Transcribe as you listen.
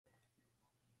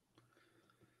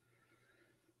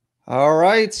All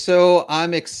right, so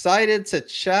I'm excited to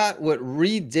chat with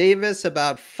Reed Davis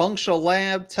about functional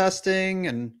lab testing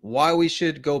and why we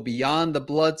should go beyond the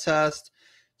blood test.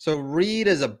 So, Reed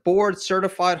is a board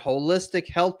certified holistic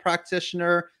health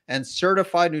practitioner and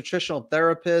certified nutritional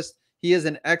therapist. He is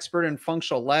an expert in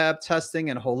functional lab testing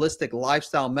and holistic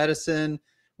lifestyle medicine.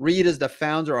 Reed is the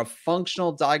founder of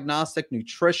Functional Diagnostic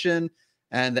Nutrition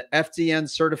and the FDN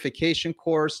certification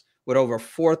course with over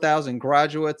 4,000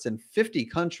 graduates in 50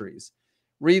 countries.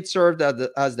 Reed served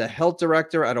as the health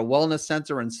director at a wellness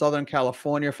center in Southern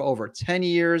California for over 10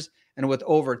 years. And with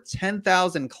over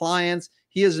 10,000 clients,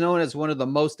 he is known as one of the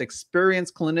most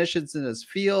experienced clinicians in his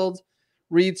field.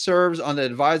 Reed serves on the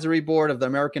advisory board of the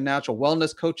American Natural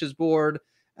Wellness Coaches Board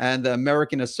and the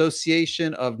American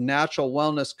Association of Natural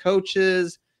Wellness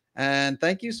Coaches. And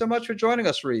thank you so much for joining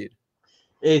us, Reed.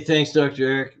 Hey, thanks, Dr.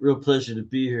 Eric. Real pleasure to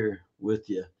be here with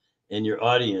you and your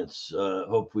audience.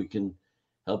 Hope we can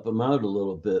help them out a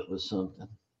little bit with something.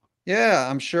 Yeah,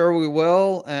 I'm sure we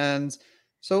will. And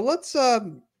so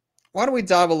why don't we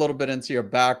dive a little bit into your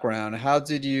background? How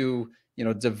did you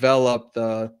develop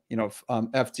the,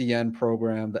 FDN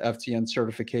program, the FDN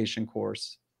certification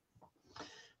course?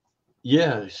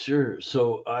 Yeah, sure.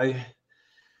 So I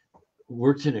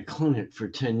worked in a clinic for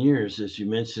 10 years, as you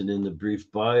mentioned in the brief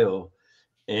bio.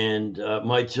 And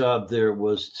my job there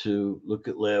was to look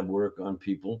at lab work on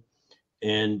people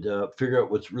and figure out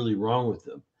what's really wrong with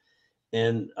them.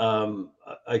 And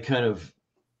I kind of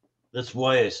that's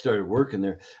why I started working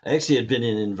there. I actually had been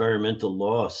in environmental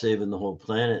law, saving the whole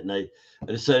planet, and I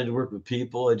decided to work with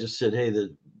people. I just said, hey,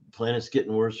 the planet's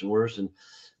getting worse and worse, and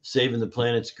saving the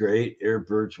planet's great: air,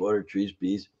 birds, water, trees,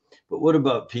 bees. But what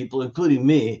about people, including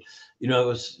me? I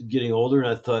was getting older, and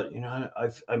I thought,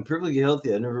 I'm perfectly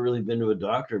healthy. I've never really been to a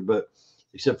doctor, but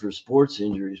except for sports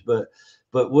injuries. But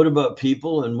what about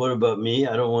people, and what about me?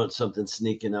 I don't want something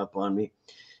sneaking up on me.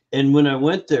 And when I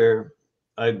went there,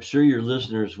 I'm sure your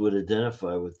listeners would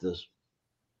identify with this.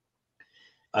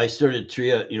 I started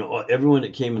everyone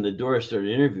that came in the door, I started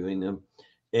interviewing them.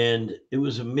 And it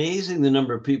was amazing the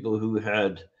number of people who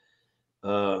had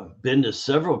been to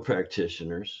several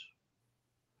practitioners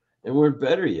and weren't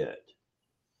better yet.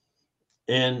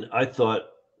 And I thought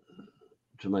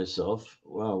to myself,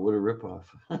 wow, what a ripoff.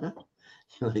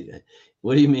 Like,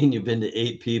 what do you mean you've been to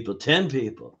 8 people, 10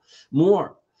 people,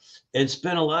 more? And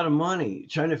spent a lot of money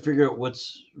trying to figure out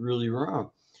what's really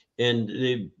wrong. And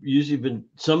they've usually been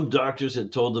some doctors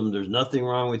had told them there's nothing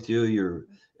wrong with you.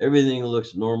 Everything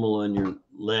looks normal on your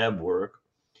lab work,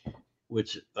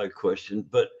 which I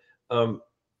questioned. But um,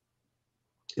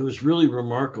 it was really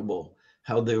remarkable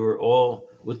how they were all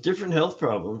with different health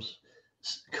problems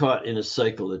caught in a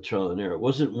cycle of trial and error. It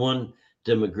wasn't one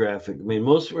demographic. I mean,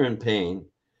 most were in pain,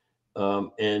 and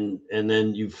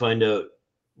then you find out,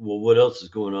 well, what else is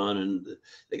going on, and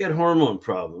they got hormone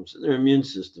problems, and their immune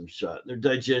system's shot, and their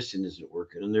digestion isn't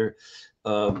working, and their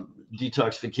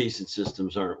detoxification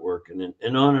systems aren't working,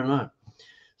 and on and on.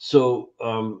 So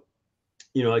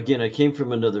again, I came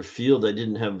from another field. I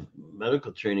didn't have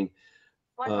medical training.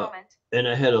 One moment. And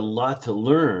I had a lot to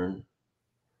learn,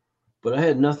 but I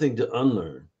had nothing to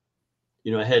unlearn.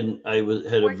 Had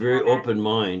a very open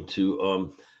mind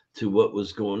to what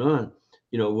was going on,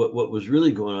 what was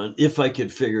really going on, if I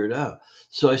could figure it out.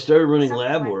 So I started running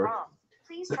lab work.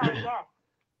 Please try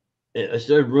again. I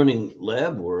started running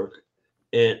lab work,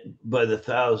 and by the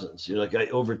thousands,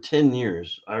 over 10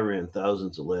 years, I ran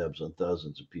thousands of labs on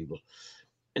thousands of people.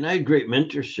 And I had great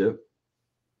mentorship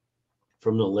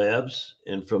from the labs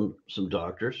and from some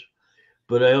doctors,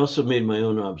 but I also made my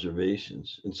own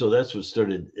observations. And so that's what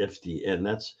started FDN.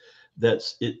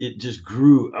 That's it. It just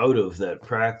grew out of that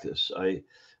practice. I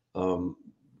um,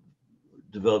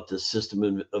 developed a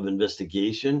system of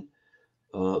investigation,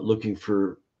 looking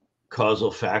for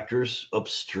causal factors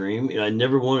upstream. I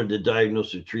never wanted to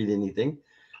diagnose or treat anything.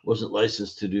 Wasn't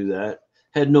licensed to do that.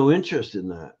 Had no interest in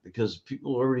that because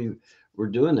people already were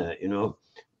doing that.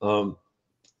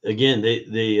 Again,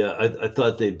 I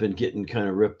thought they'd been getting kind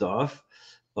of ripped off.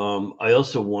 I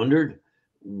also wondered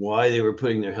why they were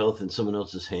putting their health in someone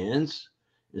else's hands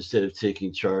instead of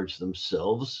taking charge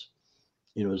themselves,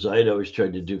 as I had always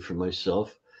tried to do for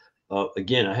myself.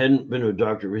 Again, I hadn't been to a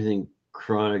doctor for anything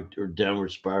chronic or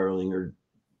downward spiraling or,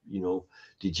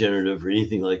 degenerative or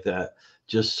anything like that,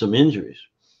 just some injuries.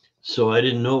 So I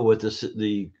didn't know what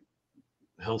the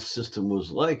health system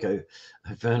was like. I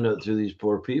found out through these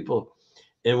poor people.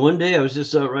 And one day I was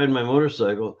just out riding my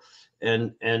motorcycle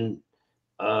and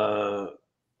uh,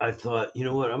 I thought, you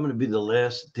know what, I'm going to be the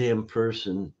last damn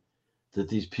person that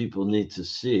these people need to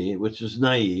see, which was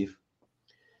naive.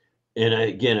 And I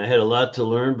had a lot to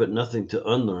learn, but nothing to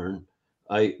unlearn.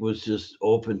 I was just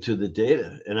open to the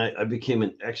data, and I became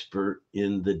an expert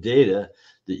in the data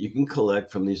that you can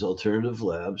collect from these alternative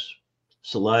labs: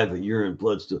 saliva, urine,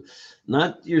 blood stool,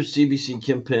 not your CBC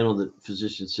Chem panel that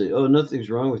physicians say, oh, nothing's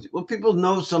wrong with you. Well, people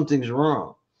know something's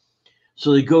wrong.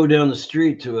 So they go down the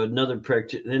street to another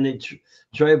practitioner, and they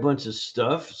try a bunch of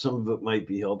stuff. Some of it might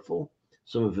be helpful,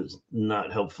 some of it's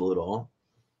not helpful at all.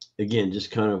 Again,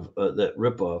 just kind of that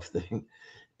ripoff thing.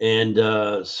 And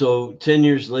so 10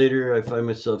 years later, I find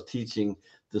myself teaching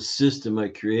the system I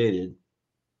created,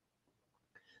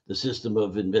 the system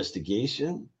of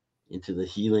investigation into the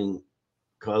healing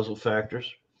causal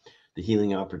factors, the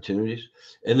healing opportunities,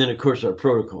 and then, of course, our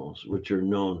protocols, which are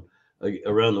known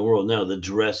around the world now. The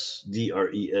D.R.E.S.S,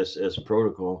 D-R-E-S-S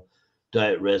protocol: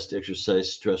 diet, rest,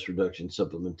 exercise, stress reduction,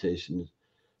 supplementation, is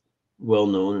well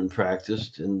known and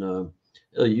practiced. And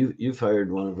you've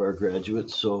hired one of our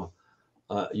graduates, so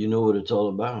you know what it's all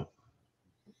about.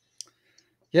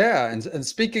 Yeah, and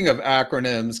speaking of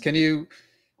acronyms, can you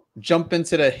jump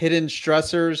into the hidden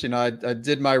stressors? I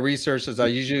did my research as I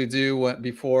usually do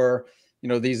before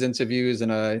these interviews,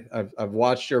 and I've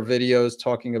watched your videos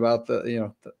talking about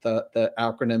the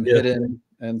acronym Yeah. hidden,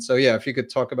 and so yeah, if you could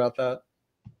talk about that.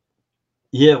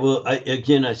 Yeah, well,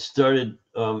 I started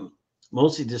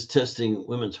mostly just testing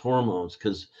women's hormones,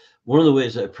 because one of the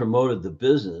ways I promoted the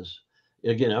business,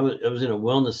 again, I was in a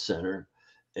wellness center,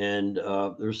 and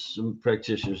there's some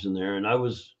practitioners in there, and I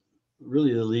was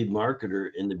really the lead marketer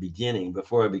in the beginning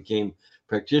before I became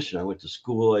practitioner. I went to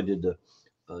school, I did the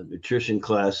nutrition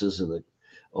classes and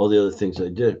all the other things I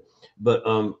did, but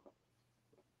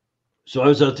so I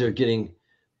was out there getting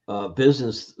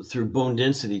business through bone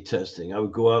density testing. I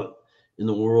would go out in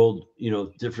the world,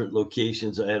 different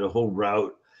locations. I had a whole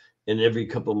route, and every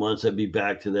couple of months I'd be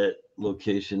back to that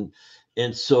location.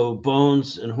 And so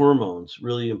bones and hormones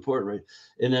really important, right?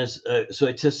 And so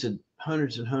I tested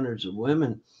hundreds and hundreds of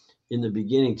women in the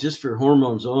beginning just for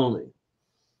hormones only,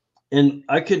 and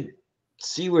I could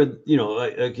see where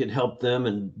I could help them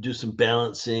and do some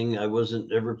balancing. I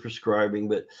wasn't ever prescribing,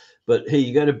 but hey,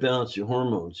 you got to balance your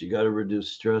hormones. You got to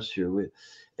reduce stress here.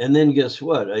 And then guess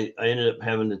what? I ended up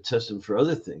having to test them for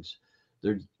other things.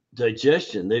 Their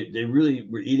digestion. They really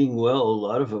were eating well, a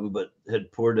lot of them, but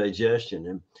had poor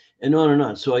digestion, and on and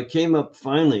on. So I came up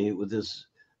finally with this.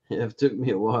 It took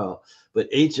me a while, but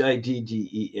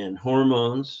HIDDEN: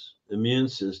 hormones, immune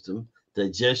system,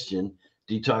 digestion,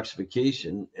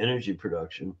 detoxification, energy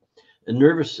production, and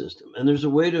nervous system. And there's a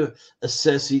way to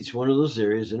assess each one of those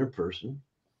areas in a person.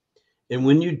 And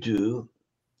when you do,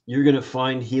 you're going to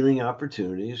find healing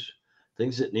opportunities,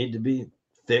 things that need to be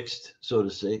fixed, so to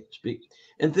speak,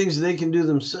 and things they can do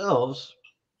themselves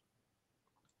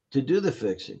to do the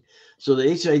fixing. So the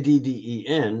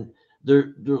HIDDEN, a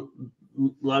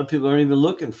lot of people aren't even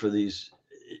looking for these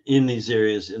in these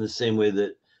areas in the same way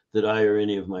that I or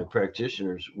any of my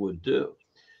practitioners would do.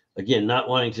 Again, not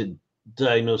wanting to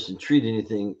diagnose and treat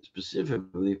anything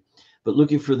specifically, but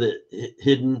looking for the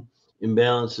hidden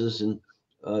imbalances and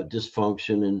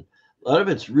dysfunction. And a lot of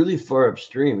it's really far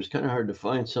upstream. It's kind of hard to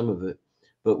find some of it,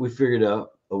 but we figured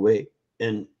out a way.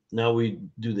 And now we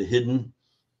do the hidden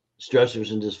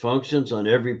stressors and dysfunctions on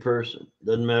every person.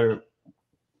 Doesn't matter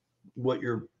what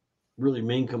your really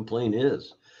main complaint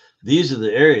is. These are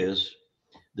the areas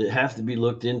that have to be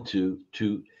looked into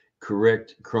to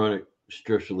correct chronic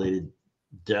stress related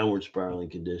downward spiraling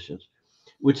conditions,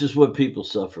 which is what people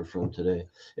suffer from today.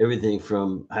 Everything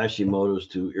from Hashimoto's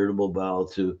to irritable bowel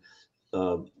to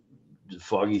uh,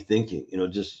 foggy thinking,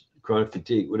 just chronic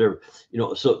fatigue, whatever.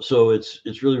 So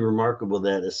it's really remarkable,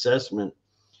 that assessment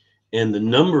and the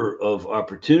number of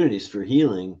opportunities for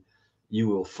healing you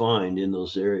will find in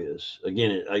those areas.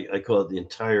 Again, I call it the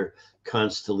entire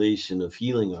constellation of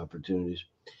healing opportunities,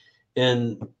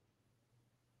 and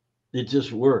it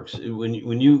just works when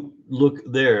you look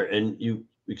there and you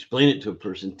explain it to a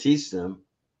person, teach them.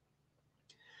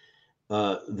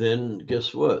 Then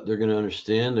guess what? They're going to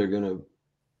understand. They're going to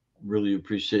really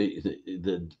appreciate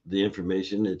the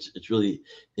information. It's really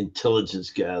intelligence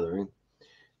gathering,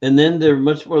 and then they're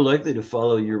much more likely to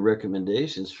follow your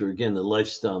recommendations for, again, the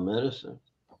lifestyle medicine.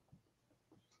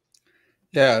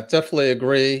 Yeah, definitely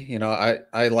agree.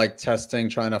 I like testing,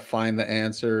 trying to find the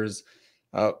answers.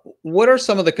 Uh, what are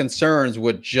some of the concerns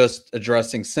with just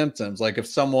addressing symptoms? Like if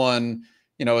someone,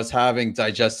 is having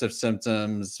digestive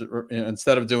symptoms,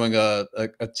 instead of doing a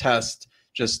test,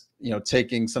 just,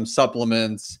 taking some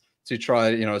supplements to try,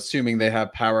 assuming they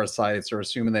have parasites or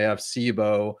assuming they have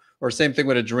SIBO, or same thing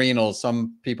with adrenals.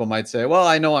 Some people might say, well,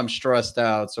 I know I'm stressed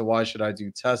out, so why should I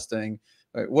do testing?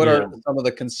 What Yeah. are some of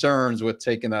the concerns with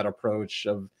taking that approach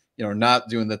of, not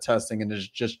doing the testing and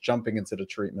just jumping into the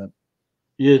treatment?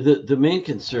 Yeah, the main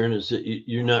concern is that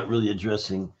you're not really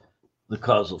addressing the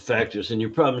causal factors, and your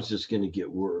problem is just going to get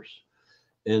worse.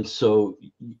 And so,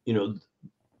 you know,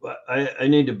 I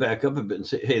need to back up a bit and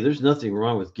say, hey, there's nothing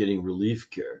wrong with getting relief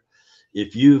care.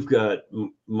 If you've got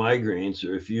migraines,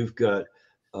 or if you've got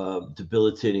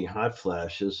debilitating hot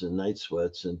flashes and night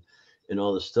sweats and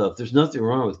all this stuff, there's nothing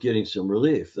wrong with getting some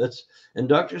relief. And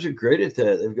doctors are great at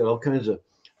that. They've got all kinds of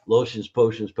lotions,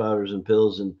 potions, powders, and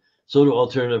pills, and so do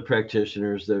alternative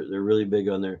practitioners. They're really big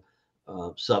on their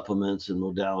supplements and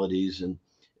modalities and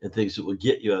things that will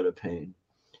get you out of pain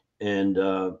and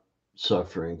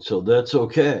suffering. So that's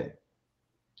okay.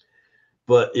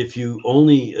 But if you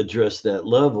only address that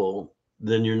level,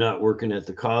 then you're not working at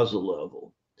the causal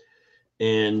level.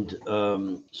 And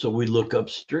so we look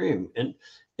upstream. And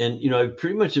I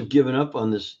pretty much have given up on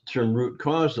this term root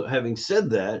cause. So having said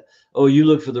that, oh, you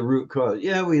look for the root cause.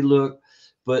 Yeah, we look,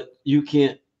 but you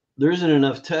can't. There isn't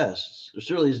enough tests. There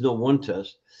certainly is no one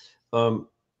test. Um,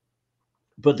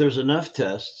 but there's enough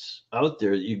tests out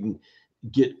there that you can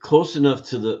get close enough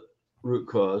to the root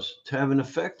cause to have an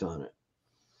effect on it.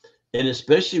 And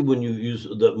especially when you use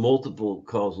the multiple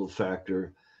causal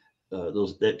factor,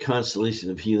 that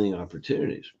constellation of healing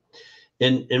opportunities,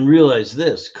 and realize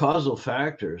this: causal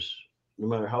factors, no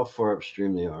matter how far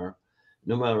upstream they are,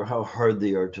 no matter how hard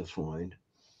they are to find,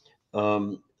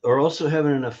 are also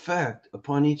having an effect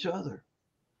upon each other,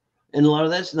 and a lot of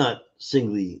that's not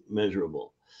singly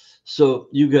measurable. So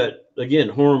you got, again,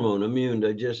 hormone, immune,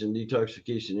 digestion,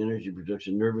 detoxification, energy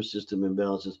production, nervous system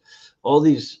imbalances, all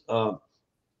these uh,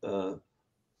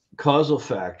 causal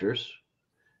factors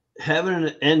having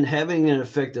an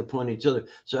effect upon each other.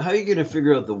 So how are you going to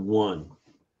figure out the one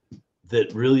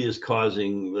that really is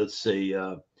causing, let's say,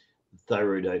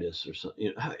 thyroiditis or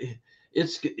something?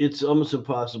 It's almost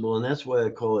impossible, and that's why I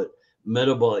call it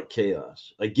metabolic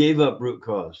chaos. I gave up root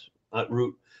cause,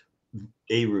 root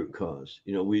cause.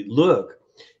 We look,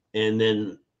 and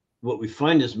then what we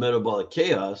find is metabolic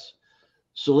chaos.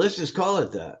 So let's just call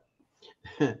it that.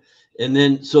 And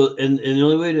then and the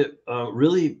only way to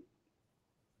really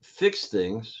fix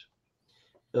things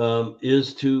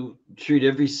is to treat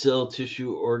every cell,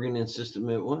 tissue, organ, and system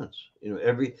at once.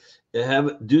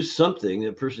 Do something.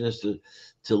 A person has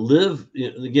to live.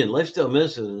 Again, lifestyle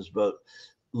medicine is about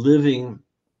living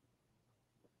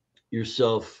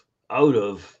yourself out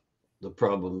of the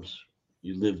problems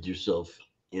you lived yourself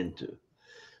into.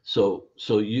 So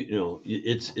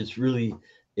it's really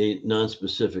a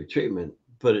non-specific treatment,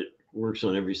 but it works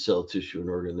on every cell, tissue, and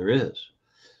organ there is.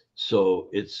 So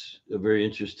it's a very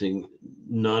interesting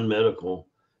non-medical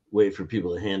way for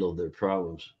people to handle their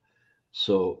problems.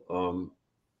 So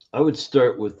I would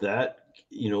start with that.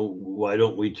 Why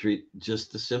don't we treat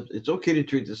just the symptoms? It's okay to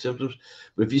treat the symptoms,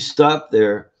 but if you stop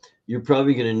there, you're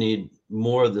probably going to need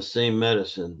more of the same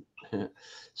medicine.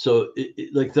 So,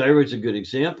 like thyroid's a good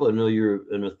example. I know you're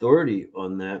an authority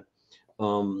on that.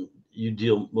 You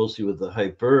deal mostly with the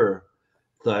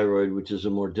hyperthyroid, which is a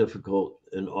more difficult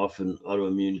and often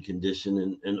autoimmune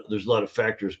condition, and there's a lot of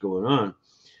factors going on.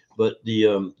 But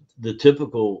the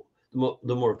typical,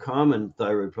 the more common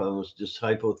thyroid problem is just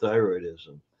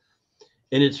hypothyroidism,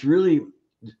 and it's really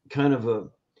kind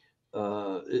of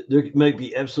there might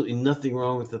be absolutely nothing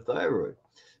wrong with the thyroid,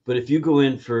 but if you go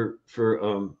in for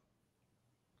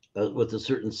with a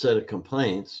certain set of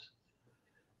complaints.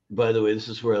 By the way, this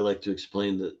is where I like to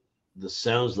explain the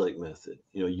sounds like method.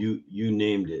 You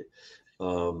named it,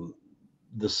 um,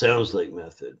 the sounds like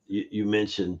method. You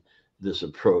mentioned this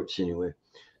approach anyway.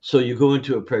 So you go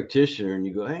into a practitioner and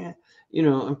you go, hey,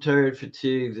 I'm tired,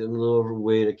 fatigued, I'm a little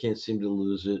overweight, I can't seem to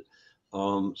lose it.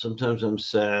 Sometimes I'm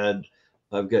sad,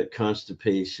 I've got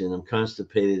constipation, I'm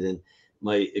constipated, and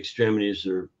my extremities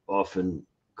are often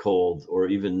cold or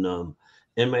even numb,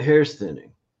 and my hair's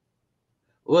thinning.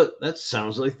 Well, that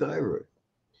sounds like thyroid.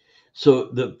 So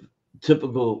the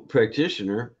typical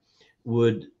practitioner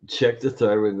would check the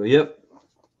thyroid and go, yep.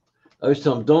 I always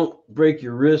tell them, don't break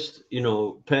your wrist,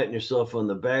 patting yourself on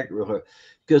the back real hard.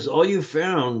 Because all you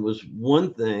found was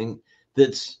one thing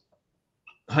that's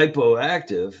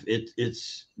hypoactive.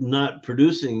 It's not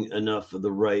producing enough of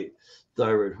the right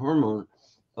thyroid hormone.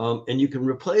 And you can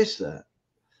replace that.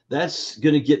 That's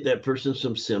going to get that person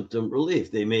some symptom relief.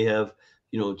 They may have,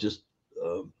 just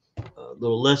a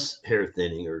little less hair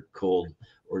thinning or cold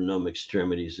or numb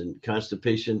extremities, and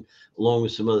constipation, along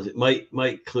with some other things,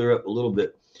 might clear up a little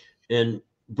bit.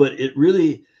 But it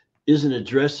really isn't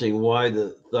addressing why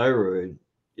the thyroid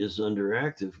is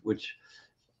underactive, which,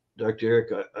 Dr.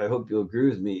 Eric, I hope you'll agree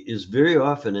with me, is very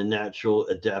often a natural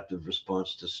adaptive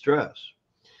response to stress.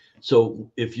 So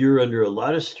if you're under a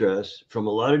lot of stress from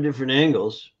a lot of different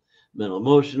angles, mental,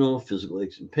 emotional, physical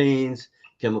aches and pains,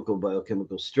 chemical,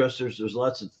 biochemical stressors. There's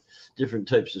lots of different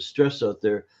types of stress out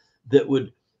there that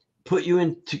would put you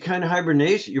into kind of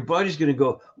hibernation. Your body's going to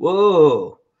go,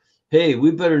 whoa, hey,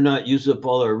 we better not use up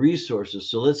all our resources.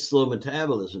 So let's slow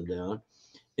metabolism down.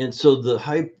 And so the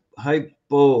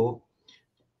hypothyroid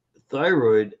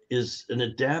is an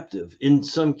adaptive in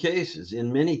some cases,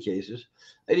 in many cases.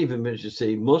 I'd even mention to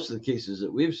say most of the cases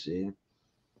that we've seen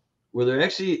where there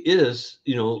actually is,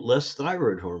 less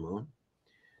thyroid hormone.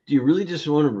 Do you really just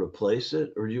want to replace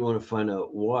it, or do you want to find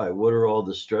out why? What are all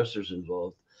the stressors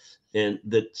involved, and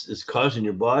that is causing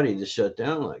your body to shut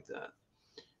down like that?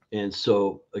 And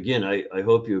so, again, I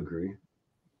hope you agree.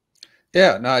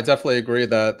 Yeah, no, I definitely agree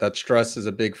that stress is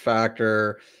a big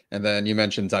factor. And then you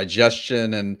mentioned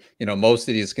digestion, and most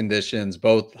of these conditions,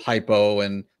 both hypo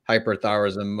and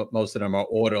hyperthyroidism, most of them are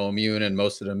autoimmune, and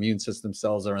most of the immune system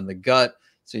cells are in the gut.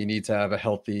 So you need to have a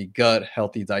healthy gut,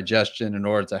 healthy digestion in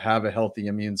order to have a healthy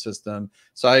immune system.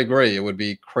 So I agree, it would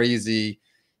be crazy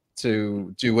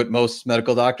to do what most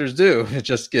medical doctors do,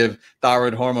 just give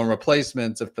thyroid hormone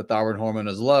replacements if the thyroid hormone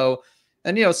is low.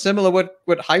 And similar with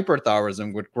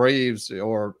hyperthyroidism, with Graves,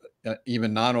 or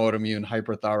even non-autoimmune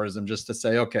hyperthyroidism, just to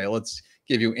say, okay, let's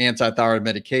give you anti-thyroid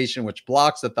medication which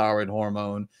blocks the thyroid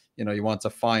hormone. You want to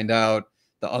find out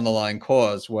the underlying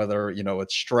cause, whether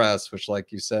it's stress, which,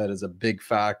 like you said, is a big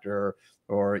factor,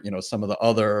 or some of the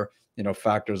other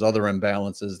factors, other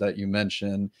imbalances that you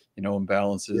mentioned,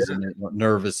 imbalances in the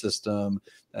nervous system.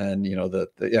 And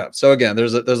yeah, so again,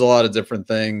 there's a lot of different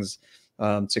things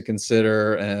to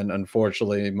consider, and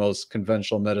unfortunately most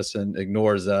conventional medicine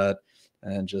ignores that,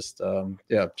 and just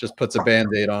just puts a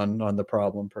band-aid on the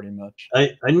problem pretty much.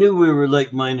 I knew we were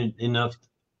like-minded enough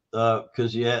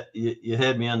because you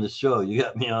had me on the show. You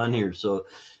got me on here, so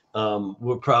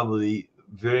we're probably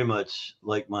very much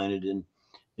like-minded in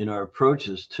our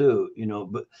approaches too.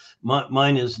 But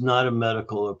mine is not a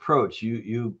medical approach.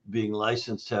 You being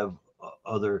licensed have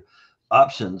other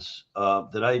options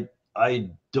that I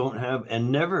don't have and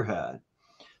never had.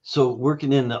 So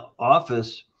working in the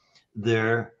office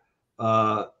there,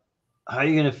 how are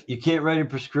you can't write a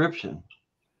prescription.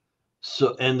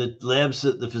 So, and the labs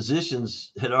that the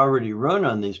physicians had already run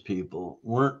on these people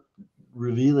weren't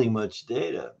revealing much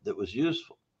data that was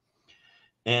useful.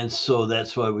 And so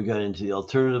that's why we got into the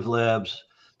alternative labs,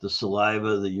 the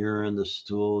saliva, the urine, the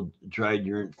stool, dried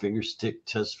urine, finger stick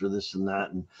tests for this and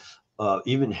that, and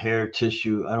even hair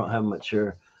tissue. I don't have much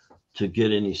hair to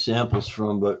get any samples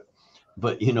from, but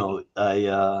I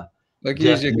Like,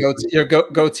 use your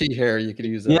definitely, goatee hair, you could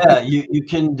use that. yeah, you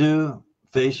can do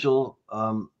facial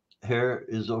hair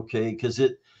is okay because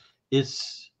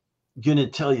it's gonna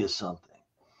tell you something.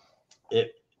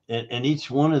 It and each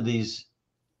one of these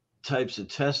types of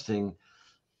testing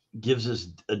gives us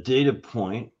a data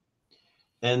point,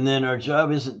 and then our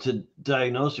job isn't to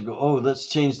diagnose or go, oh, let's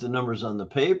change the numbers on the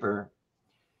paper.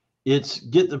 It's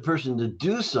get the person to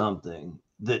do something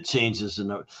that changes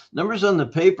the numbers on the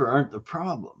paper aren't the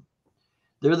problem.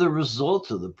 They're the result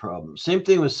of the problem. Same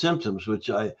thing with symptoms, which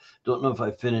I don't know if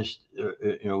I finished,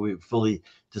 we fully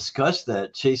discussed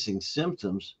that, chasing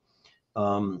symptoms.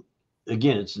 Um,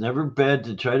 Again, it's never bad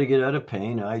to try to get out of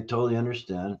pain. I totally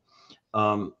understand.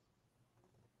 Um,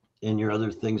 and your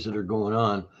other things that are going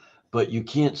on, but you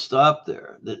can't stop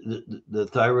there. The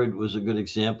thyroid was a good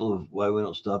example of why we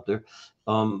don't stop there.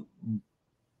 The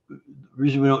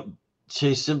reason we don't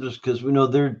chase symptoms because we know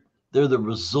they're the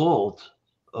result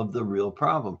of the real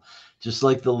problem. Just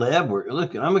like the lab work.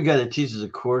 Look, I'm a guy that teaches a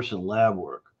course in lab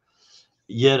work.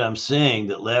 Yet I'm saying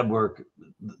that lab work,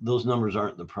 those numbers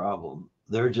aren't the problem.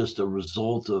 They're just a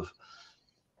result of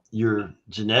your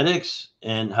genetics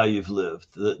and how you've lived,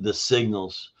 the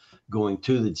signals going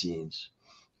to the genes,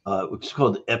 which is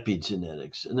called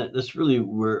epigenetics. And that's really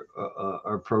where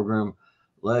our program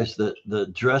lies. The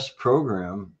D.R.E.S.S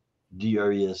program,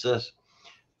 D.R.E.S.S,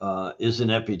 is an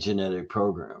epigenetic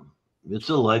program. It's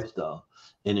a lifestyle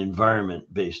and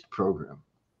environment based program.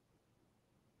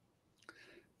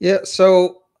 Yeah,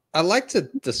 so I like to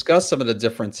discuss some of the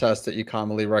different tests that you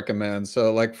commonly recommend.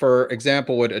 So, like, for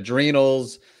example, with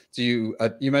adrenals, you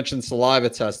mentioned saliva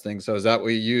testing? So is that what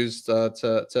you used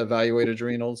to evaluate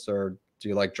adrenals, or do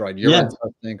you like dried Yeah, urine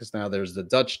testing? Because now there's the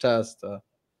Dutch test.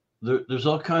 there's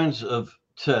all kinds of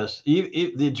tests.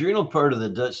 The adrenal part of the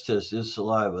Dutch test is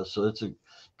saliva, so it's a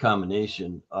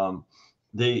combination.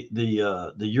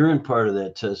 The urine part of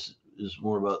that test is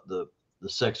more about the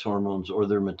sex hormones or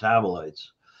their metabolites,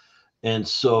 and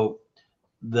so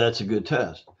that's a good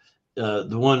test. The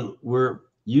one we're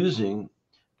using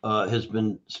has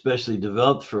been specially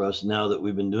developed for us now that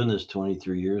we've been doing this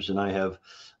 23 years, and I have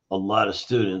a lot of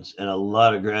students and a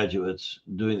lot of graduates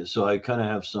doing this. So I kind of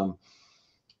have some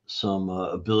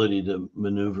ability to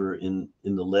maneuver in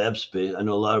the lab space. I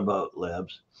know a lot about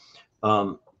labs,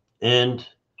 um, and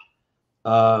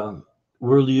uh,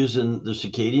 we're using the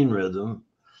circadian rhythm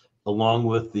along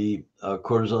with the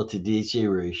cortisol to DHA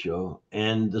ratio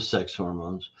and the sex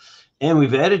hormones, and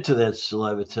we've added to that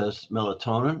saliva test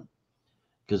melatonin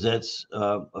because that's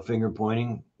a finger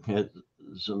pointing at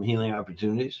some healing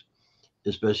opportunities,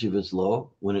 especially if it's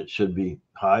low when it should be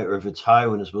high, or if it's high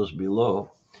when it's supposed to be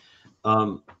low.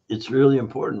 It's really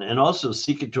important. And also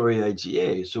secretory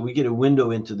IgA. So we get a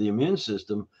window into the immune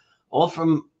system all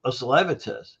from a saliva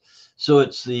test. So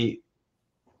it's the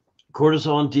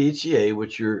cortisol and DHEA,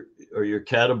 which are your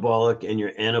catabolic and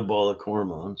your anabolic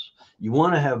hormones. You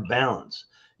want to have balance.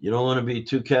 You don't want to be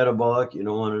too catabolic. You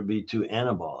don't want to be too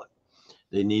anabolic.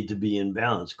 They need to be in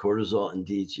balance, cortisol and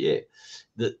DHEA.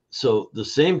 So the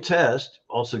same test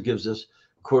also gives us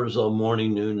cortisol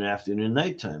morning, noon, afternoon, and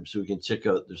nighttime, so we can check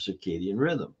out the circadian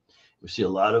rhythm. We see a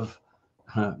lot of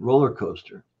roller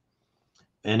coaster,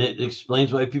 and it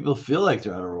explains why people feel like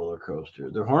they're on a roller coaster.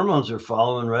 Their hormones are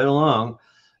following right along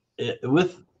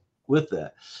with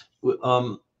that.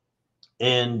 Um,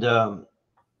 and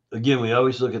Again, we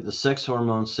always look at the sex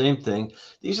hormones, same thing.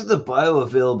 These are the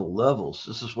bioavailable levels.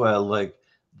 This is why I like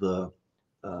the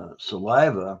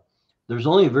saliva. There's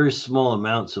only very small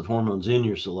amounts of hormones in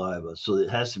your saliva, so it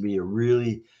has to be a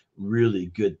really, really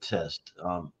good test.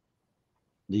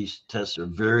 These tests are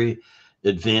very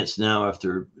advanced now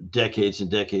after decades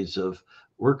and decades of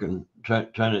working,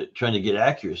 trying to get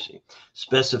accuracy,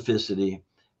 specificity,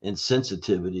 and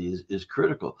sensitivity is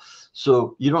critical.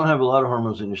 So you don't have a lot of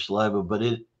hormones in your saliva, but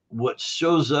what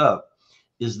shows up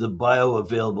is the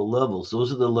bioavailable levels.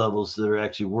 Those are the levels that are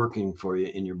actually working for you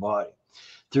in your body.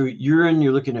 Through urine,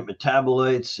 you're looking at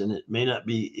metabolites, and it may not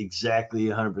be exactly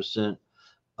 100%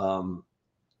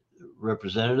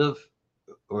 representative,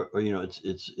 or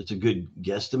it's a good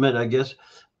guesstimate, I guess,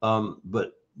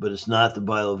 but it's not the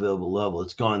bioavailable level.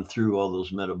 It's gone through all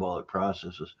those metabolic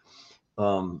processes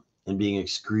and being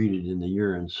excreted in the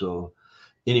urine. So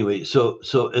anyway, so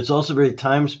it's also very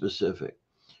time specific.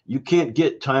 You can't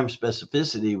get time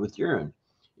specificity with urine.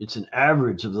 It's an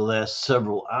average of the last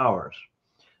several hours.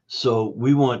 So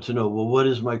we want to know, well, what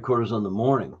is my cortisol in the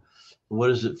morning? What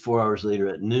is it 4 hours later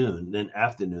at noon, then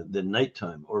afternoon, then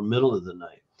nighttime, or middle of the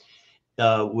night?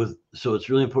 So it's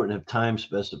really important to have time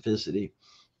specificity.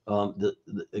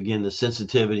 Again, the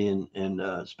sensitivity and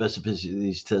specificity of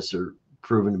these tests are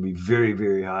proven to be very,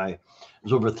 very high.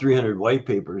 There's over 300 white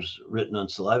papers written on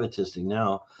saliva testing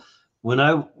now. When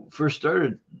I first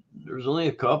started, there was only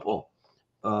a couple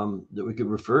that we could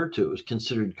refer to. It was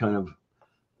considered kind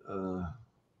of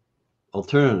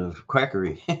alternative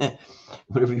quackery,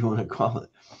 whatever you want to call it.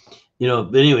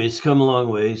 But anyway, it's come a long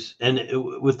ways. And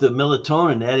with the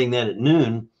melatonin, adding that at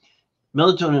noon,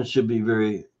 melatonin should be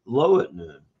very low at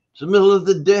noon. It's the middle of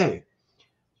the day.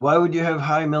 Why would you have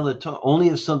high melatonin? Only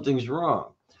if something's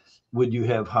wrong would you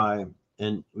have high,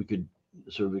 and we could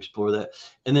sort of explore that.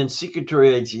 And then secretory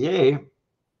IgA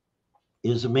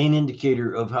is a main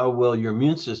indicator of how well your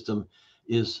immune system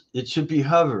is. It should be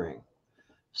hovering.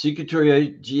 Secretory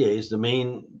IgA is the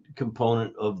main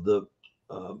component of the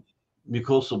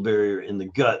mucosal barrier in the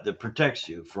gut that protects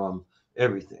you from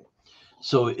everything.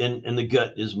 So, and the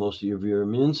gut is most of your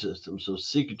immune system. So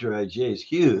secretory IgA is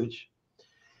huge,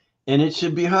 and it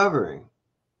should be hovering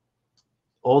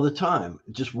all the time,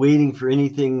 just waiting for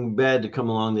anything bad to come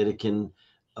along that it can,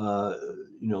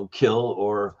 kill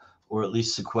or at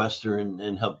least sequester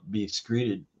and help be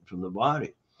excreted from the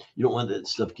body. You don't want that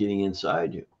stuff getting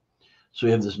inside you. So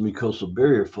you have this mucosal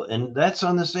barrier, and that's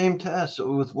on the same test.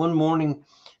 So with one morning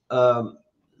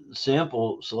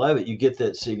sample saliva, you get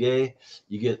that SIG-A,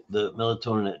 you get the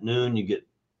melatonin at noon, you get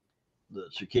the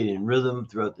circadian rhythm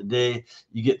throughout the day,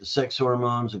 you get the sex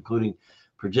hormones, including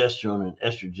progesterone and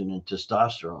estrogen and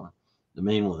testosterone, the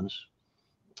main ones.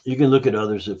 You can look at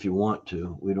others if you want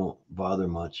to. We don't bother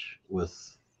much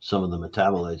with some of the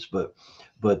metabolites, but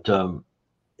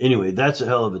anyway, that's a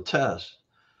hell of a test.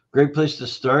 Great place to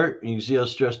start. You can see how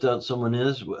stressed out someone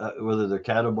is, whether they're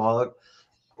catabolic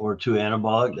or too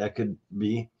anabolic. That could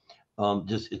be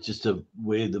it's just a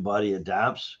way the body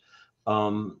adapts,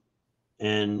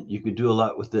 and you could do a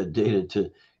lot with that data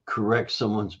to correct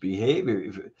someone's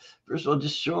behavior. First of all,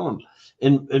 just show them.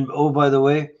 And oh, by the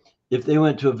way, if they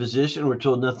went to a physician, we're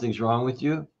told nothing's wrong with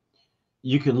you,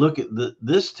 you can look at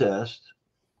this test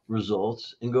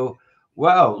results and go,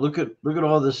 wow, look at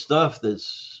all this stuff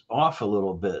that's off a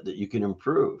little bit that you can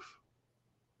improve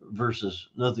versus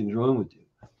nothing's wrong with you.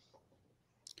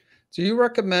 Do you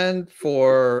recommend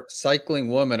for cycling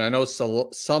women? I know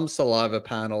some saliva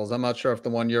panels. I'm not sure if the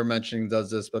one you're mentioning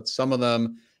does this, but some of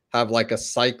them have like a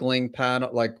cycling panel,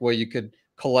 like where you could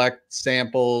collect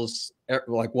samples.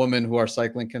 Like women who are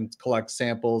cycling can collect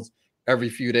samples every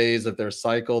few days of their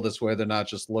cycle. This way, they're not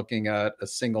just looking at a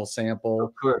single Of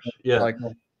sample course, yeah.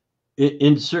 cycle.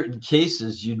 In certain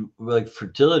cases, you like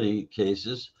fertility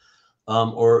cases,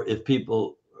 or if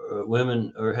people,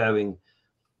 women are having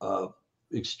uh,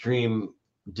 extreme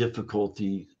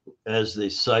difficulty as they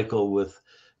cycle with,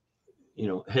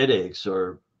 headaches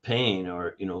or pain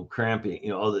or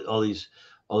cramping, all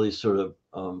these sort of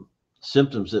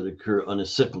symptoms that occur on a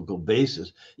cyclical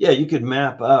basis. Yeah, you could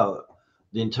map out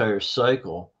the entire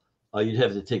cycle. You'd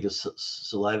have to take a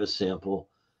saliva sample.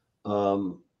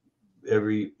 Um,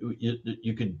 you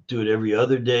could do it every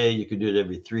other day. You could do it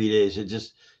every 3 days. It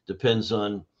just depends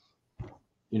on,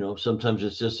 sometimes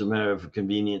it's just a matter of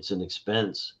convenience and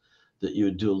expense that you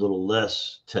would do a little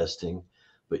less testing.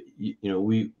 But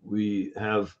we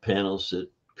have panels that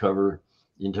cover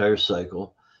the entire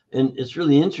cycle, and it's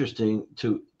really interesting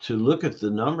to look at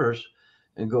the numbers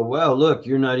and go, wow, look,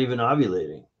 you're not even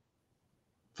ovulating.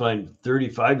 Find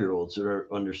 35-year-olds that are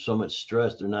under so much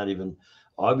stress, they're not even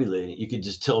ovulating. You could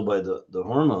just tell by the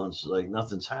hormones, like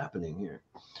nothing's happening here.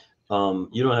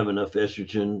 You don't have enough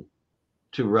estrogen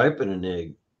to ripen an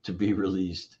egg to be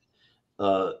released,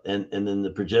 and then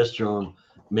the progesterone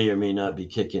may or may not be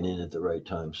kicking in at the right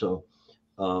time. So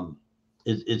um,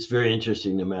 it's very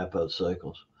interesting to map out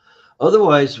cycles.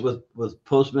 Otherwise, with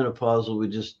postmenopausal, we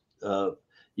just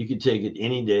you can take it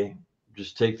any day.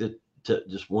 Just take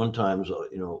just one time is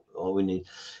all, all we need.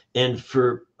 And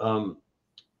for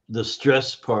the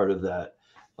stress part of that,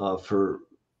 for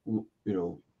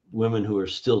women who are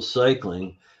still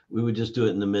cycling, we would just do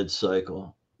it in the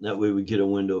mid-cycle. That way, we get a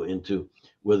window into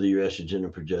whether your estrogen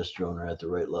and progesterone are at the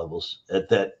right levels at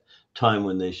that time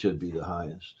when they should be the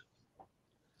highest.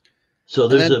 So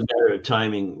And there's then a matter of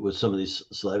timing with some of these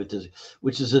saliva tests,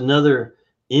 which is another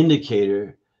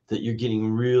indicator that you're getting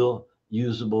real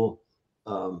usable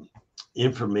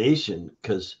information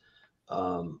because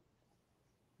um,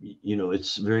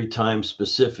 it's very time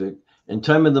specific and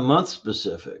time of the month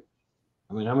specific.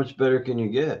 I mean, how much better can you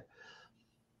get?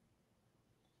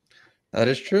 that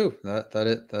is true.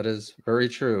 That is very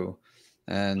true.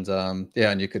 And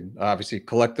yeah, and you could obviously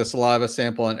collect the saliva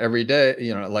sample on every day,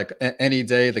 like any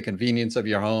day, the convenience of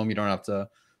your home. You don't have to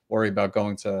worry about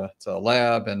going to a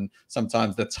lab. And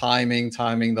sometimes the timing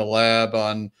the lab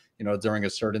on, during a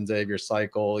certain day of your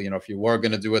cycle, if you were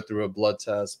going to do it through a blood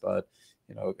test, but,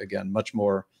 again, much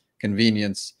more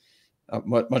convenience,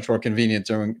 much more convenient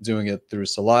doing it through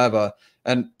saliva.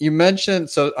 And you mentioned,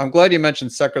 so I'm glad you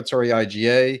mentioned secretory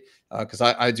IgA, because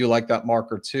I do like that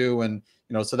marker too. And,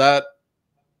 so that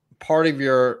part of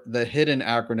the hidden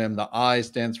acronym, the I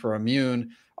stands for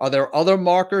immune. Are there other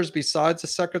markers besides the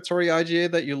secretory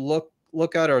IgA that you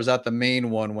look at, or is that the main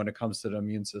one when it comes to the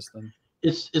immune system?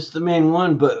 It's the main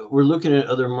one, but we're looking at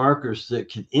other markers that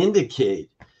can indicate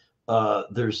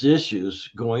there's issues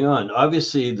going on.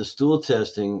 Obviously, the stool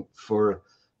testing for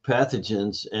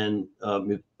pathogens and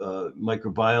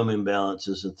microbiome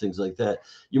imbalances and things like that.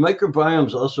 Your microbiome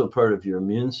is also a part of your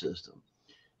immune system.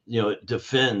 It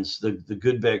defends the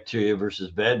good bacteria versus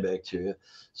bad bacteria.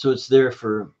 So it's there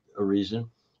for a reason.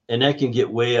 And that can get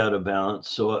way out of balance.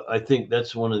 So I think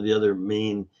that's one of the other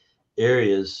main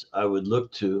areas I would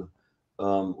look to,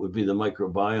 would be the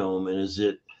microbiome. And is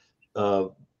it uh,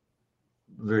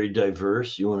 very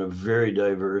diverse? You want a very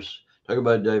diverse, talk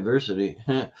about diversity.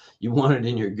 You want it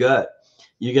in your gut.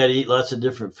 You got to eat lots of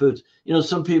different foods.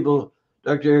 Some people,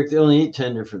 Dr. Eric, they only eat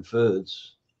 10 different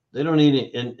foods. They don't eat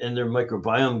it, and their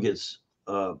microbiome gets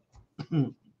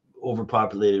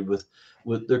overpopulated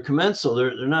with their commensal.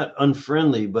 They're not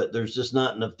unfriendly, but there's just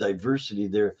not enough diversity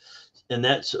there, and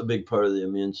that's a big part of the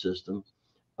immune system.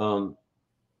 Um,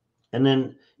 and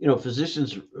then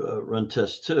physicians run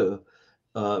tests too,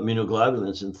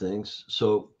 immunoglobulins and things.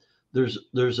 So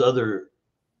there's other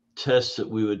tests that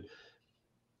we would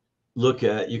look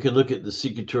at. You can look at the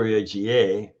secretory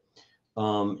IgA.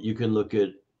 You can look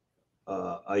at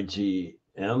IgM,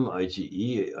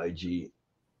 IgE,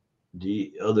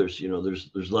 IgD, others.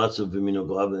 There's lots of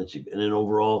immunoglobulins, and an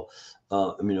overall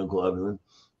immunoglobulin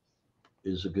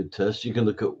is a good test. You can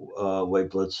look at white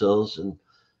blood cells and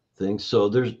things. So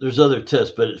there's other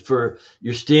tests, but for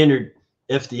your standard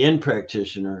FDN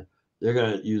practitioner, they're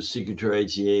going to use secretory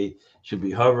IgA. Should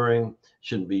be hovering,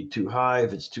 shouldn't be too high.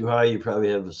 If it's too high, you probably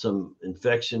have some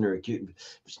infection or acute.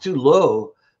 If it's too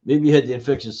low, maybe you had the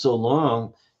infection so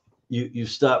long you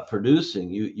stop producing.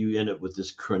 You end up with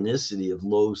this chronicity of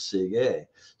low sig A,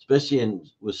 especially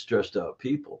with stressed out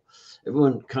people.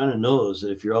 Everyone kind of knows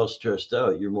that if you're all stressed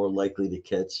out, you're more likely to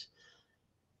catch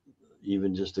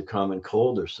even just a common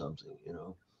cold or something.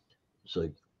 It's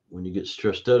like when you get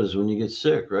stressed out is when you get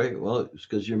sick, right? Well, it's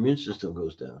because your immune system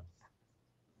goes down.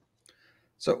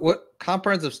 So, what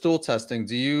comprehensive stool testing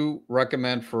do you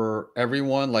recommend for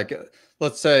everyone? Like,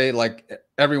 let's say, like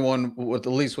everyone with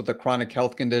at least with a chronic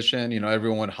health condition,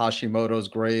 everyone with Hashimoto's,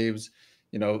 Graves,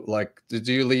 like,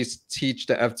 do you at least teach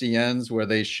the FDNs where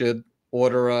they should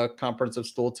order a comprehensive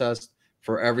stool test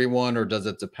for everyone, or does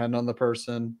it depend on the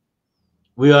person?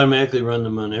 We automatically run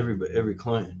them on every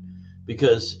client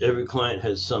because every client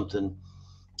has something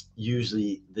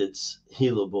usually that's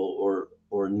healable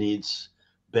or needs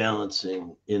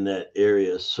balancing in that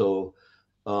area. So,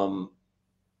 um,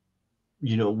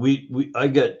 we I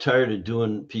got tired of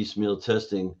doing piecemeal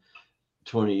testing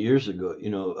 20 years ago.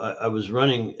 I was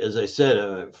running, as I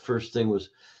said, first thing was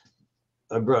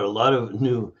I brought a lot of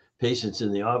new patients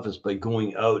in the office by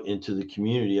going out into the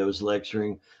community. I was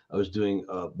lecturing, I was doing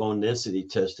bone density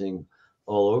testing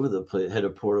all over the place. Had a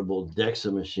portable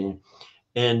DEXA machine,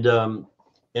 and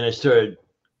I started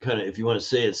kind of, if you want to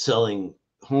say it, selling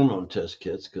hormone test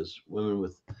kits because women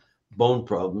with bone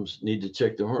problems need to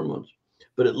check their hormones.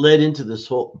 But it led into this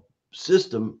whole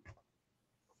system.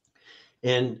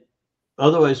 And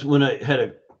otherwise, when I had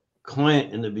a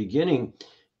client in the beginning,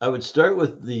 I would start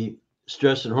with the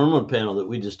stress and hormone panel that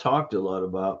we just talked a lot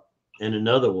about, and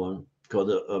another one called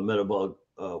a metabolic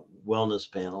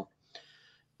wellness panel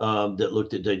that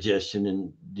looked at digestion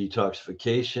and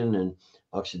detoxification and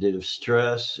oxidative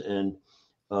stress. And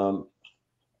um,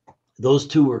 those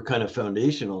two were kind of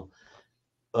foundational.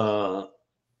 Uh,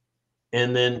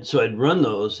 and then, so I'd run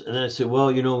those, and then I'd say,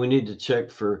 well, we need to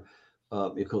check for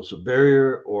mucosal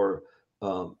barrier or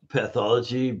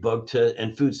pathology, bug test,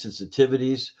 and food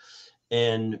sensitivities.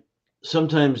 And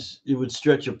sometimes it would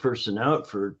stretch a person out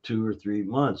for 2 or 3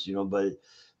 months, by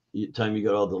the time you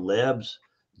got all the labs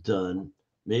done,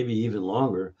 maybe even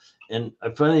longer. And I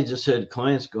finally just had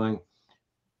clients going,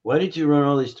 why didn't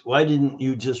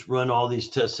you just run all these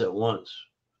tests at once?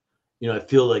 I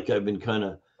feel like I've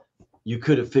been you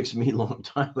could have fixed me a long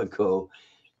time ago.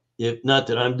 If not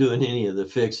that I'm doing any of the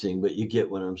fixing, but you get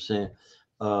what I'm saying.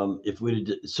 If we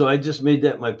did, so I just made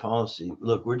that my policy.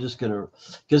 Look, we're just gonna,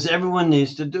 because everyone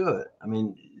needs to do it. I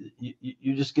mean,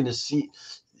 you're just gonna see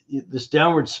this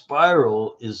downward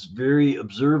spiral is very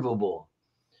observable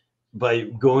by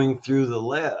going through the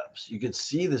labs. You could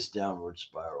see this downward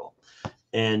spiral,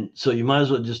 and so you might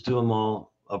as well just do them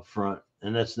all up front.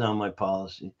 And that's now my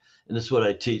policy, and that's what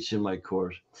I teach in my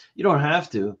course. You don't have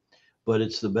to, but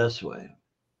it's the best way.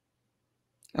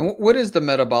 And what is the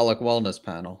metabolic wellness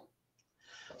panel?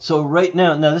 So right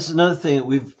now this is another thing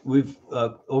that we've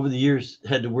over the years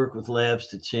had to work with labs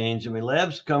to change. I mean,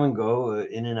 labs come and go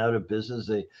in and out of business.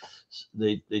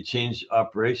 They change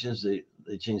operations. They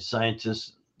change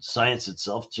scientists. Science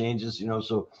itself changes.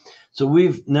 So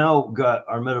we've now got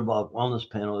our metabolic wellness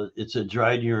panel. It's a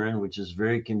dried urine, which is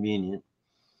very convenient.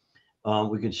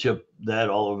 We can ship that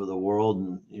all over the world,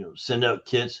 and send out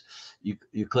kits.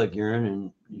 You collect urine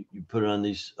and you put it on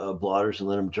these blotters and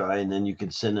let them dry, and then you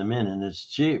can send them in, and it's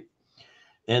cheap.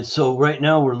 And so right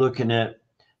now we're looking at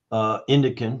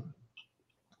indican,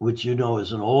 which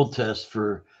is an old test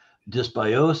for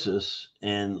dysbiosis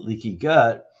and leaky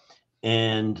gut,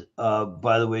 and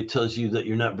by the way, it tells you that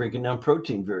you're not breaking down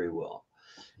protein very well.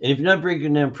 And if you're not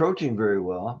breaking down protein very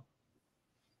well,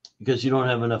 because you don't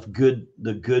have enough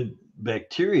the good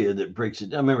bacteria that breaks it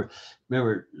down.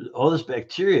 Remember, all this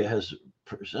bacteria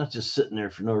it's not just sitting there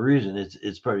for no reason.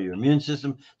 It's part of your immune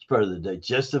system. It's part of the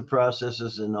digestive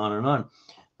processes, and on and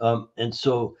on. And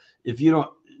so if you don't,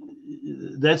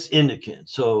 that's indicated.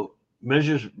 So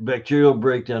measures bacterial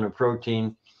breakdown of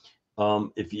protein.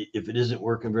 If it isn't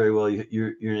working very well,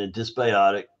 you're in a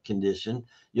dysbiotic condition.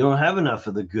 You don't have enough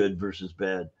of the good versus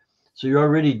bad, so you're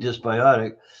already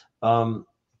dysbiotic.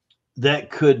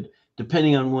 That could,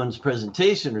 depending on one's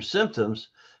presentation or symptoms,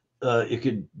 it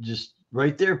could just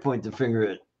right there point the finger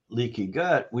at leaky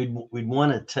gut. We'd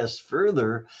want to test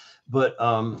further, but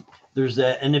there's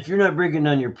that. And if you're not breaking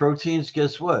down your proteins,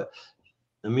 guess what?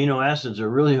 Amino acids are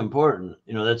really important.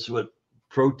 That's what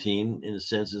protein, in a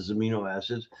sense, is amino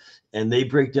acids, and they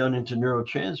break down into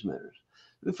neurotransmitters.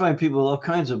 We find people with all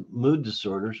kinds of mood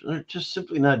disorders. They're just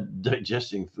simply not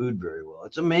digesting food very well.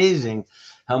 It's amazing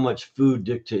how much food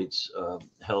dictates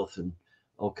health and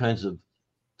all kinds of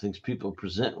things people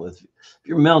present with. If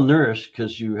you're malnourished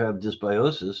because you have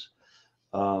dysbiosis,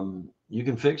 you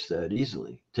can fix that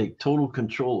easily. Take total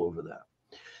control over that.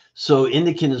 So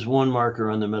indican is one marker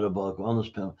on the metabolic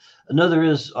wellness panel. Another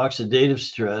is oxidative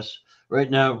stress.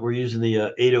 Right now, we're using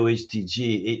the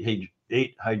 8-OHTG,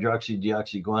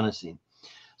 8-hydroxydeoxyguanosine.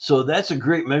 So that's a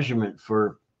great measurement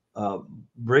for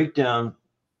breakdown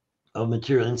of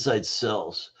material inside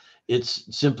cells.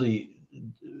 It's simply,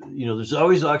 there's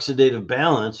always oxidative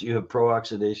balance. You have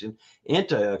pro-oxidation,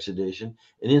 antioxidation,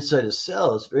 and inside a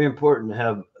cell, it's very important to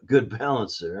have good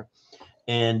balance there.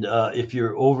 And if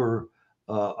you're over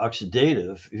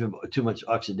oxidative, if you have too much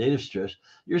oxidative stress,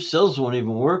 your cells won't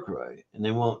even work right, and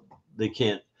they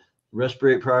can't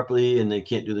respirate properly, and they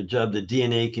can't do the job. The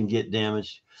DNA can get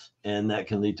damaged, and that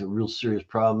can lead to real serious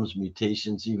problems,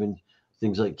 mutations, even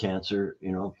things like cancer.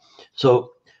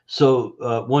 So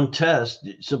one test,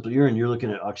 simple urine, you're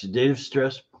looking at oxidative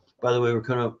stress. By the way,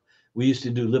 we used to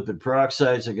do lipid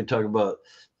peroxides. I could talk about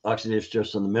oxidative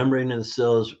stress on the membrane of the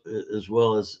cells as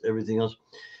well as everything else.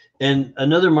 And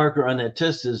another marker on that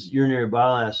test is urinary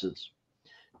bile acids,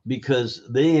 because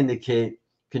they indicate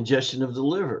congestion of the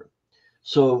liver.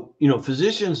 So,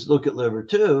 physicians look at liver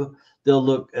too. They'll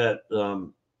look at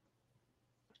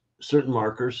certain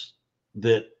markers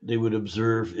that they would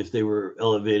observe if they were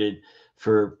elevated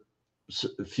for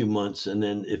a few months. And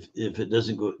then if it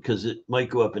doesn't go, because it might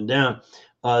go up and down,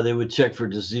 they would check for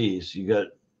disease. You got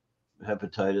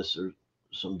hepatitis or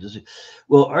some disease.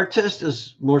 Well, our test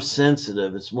is more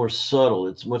sensitive. It's more subtle.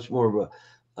 It's much more of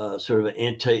a sort of an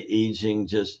anti-aging,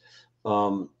 just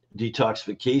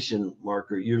detoxification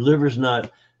marker. Your liver's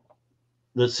not,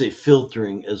 let's say,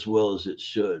 filtering as well as it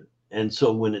should. And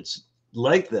so when it's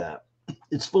like that,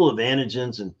 it's full of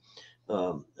antigens and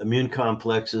immune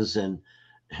complexes and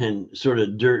sort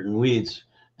of dirt and weeds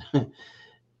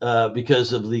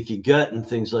because of leaky gut and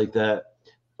things like that.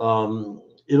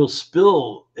 It'll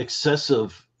spill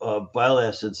excessive bile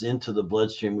acids into the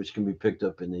bloodstream, which can be picked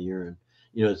up in the urine.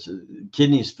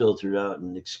 Kidneys filter it out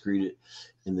and excrete it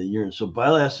in the urine. So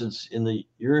bile acids in the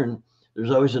urine,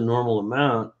 there's always a normal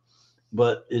amount,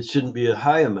 but it shouldn't be a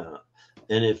high amount.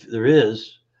 And if there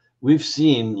is, we've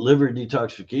seen liver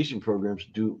detoxification programs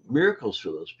do miracles for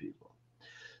those people.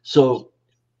 So,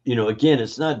 again,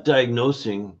 it's not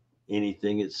diagnosing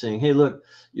anything. It's saying, hey, look,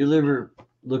 your liver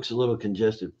looks a little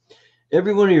congested.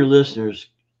 Every one of your listeners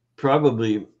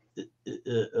probably,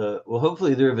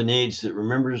 hopefully they're of an age that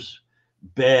remembers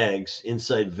bags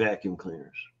inside vacuum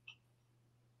cleaners.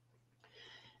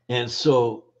 And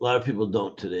so a lot of people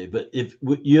don't today. But if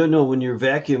when your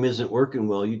vacuum isn't working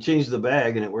well, you change the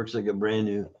bag and it works like a brand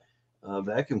new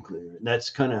vacuum cleaner. And that's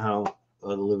kind of how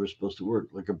the liver is supposed to work,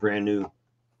 like a brand new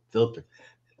filter.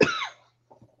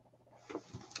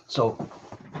 So,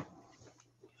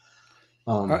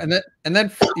 and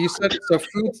then you said so.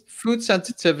 Food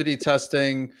sensitivity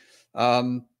testing.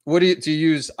 What do you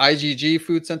use IgG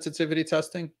food sensitivity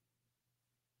testing?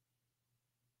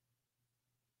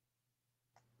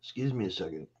 Excuse me a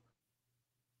second.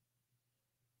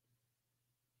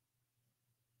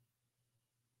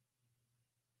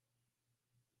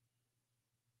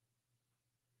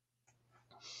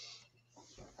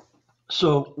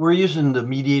 So we're using the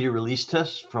mediator release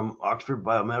test from Oxford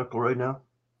Biomedical right now.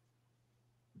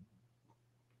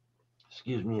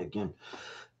 Excuse me again.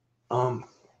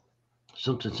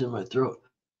 Something's in my throat.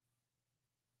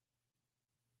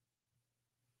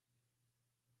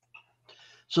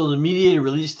 So the mediator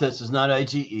release test is not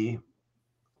IgE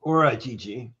or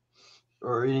IgG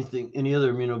or any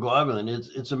other immunoglobulin.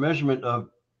 It's a measurement of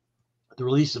the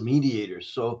release of mediators.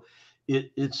 So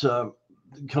it's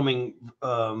coming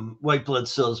white blood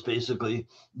cells, basically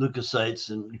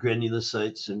leukocytes and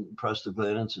granulocytes and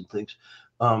prostaglandins and things,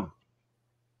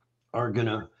 are going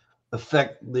to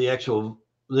affect the actual.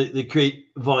 They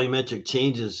create volumetric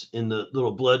changes in the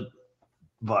little blood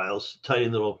vials, tiny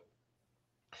little.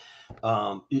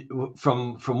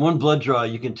 From one blood draw,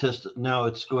 you can test. Now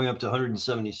it's going up to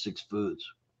 176 foods.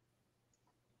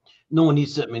 No one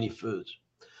eats that many foods,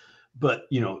 but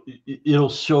it'll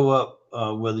show up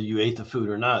whether you ate the food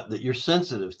or not, that you're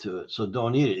sensitive to it. So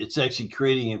don't eat it. It's actually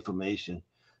creating inflammation.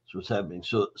 That's what's happening.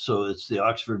 So it's the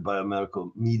Oxford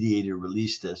Biomedical Mediator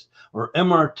Release Test, or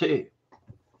MRT.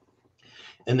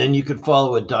 And then you could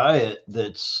follow a diet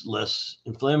that's less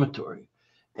inflammatory,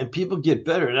 and people get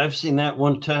better. And I've seen that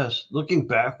one test. Looking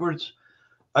backwards,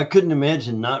 I couldn't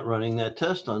imagine not running that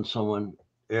test on someone,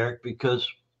 Eric, because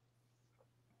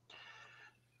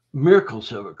miracles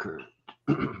have occurred.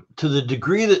 To the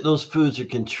degree that those foods are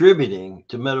contributing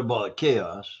to metabolic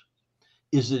chaos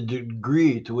is the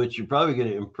degree to which you're probably going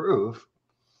to improve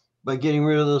by getting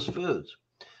rid of those foods.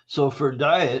 So for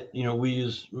diet, we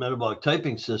use metabolic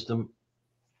typing system,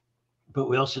 but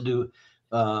we also do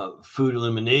food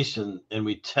elimination, and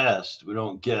we test, we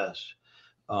don't guess.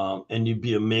 And you'd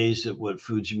be amazed at what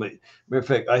foods you might. Matter of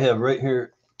fact, I have right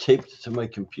here taped to my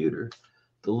computer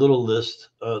the little list.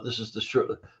 This is the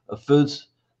short of foods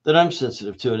that I'm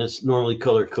sensitive to, and it's normally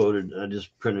color coded. I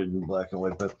just printed in black and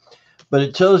white, but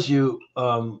it tells you,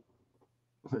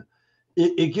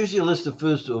 it gives you a list of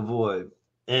foods to avoid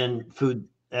and food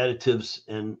additives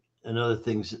and other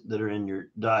things that are in your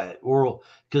diet, oral,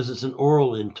 because it's an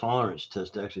oral intolerance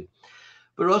test actually.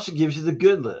 But it also gives you the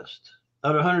good list.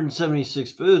 Out of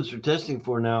 176 foods we're testing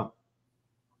for now,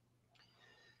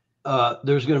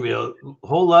 there's going to be a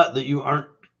whole lot that you aren't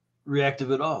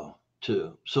reactive at all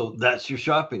to. So that's your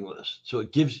shopping list. So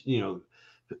it gives,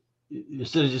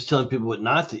 instead of just telling people what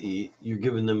not to eat, you're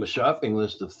giving them a shopping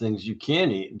list of things you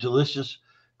can eat. Delicious,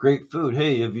 great food.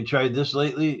 Hey, have you tried this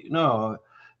lately? No,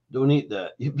 don't eat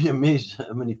that. You'd be amazed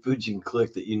how many foods you can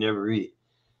click that you never eat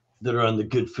that are on the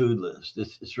good food list.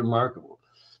 It's remarkable.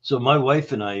 So my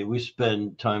wife and I, we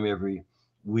spend time every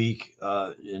week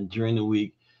and during the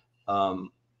week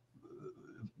um,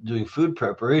 doing food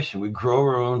preparation. We grow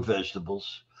our own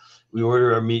vegetables. We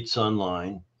order our meats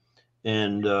online,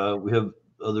 and we have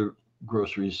other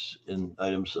groceries and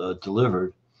items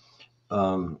delivered.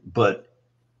 But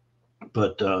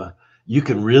you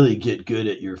can really get good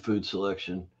at your food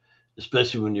selection,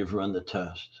 especially when you've run the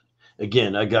test.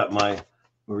 Again, I got my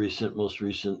most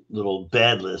recent little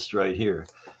bad list right here,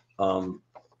 um,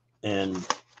 and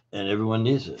everyone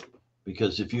needs it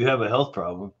because if you have a health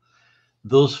problem,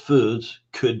 those foods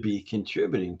could be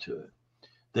contributing to it.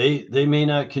 They may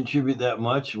not contribute that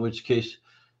much, in which case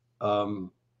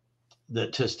um,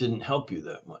 that test didn't help you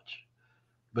that much.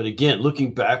 But again,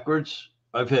 looking backwards,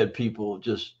 I've had people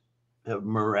just have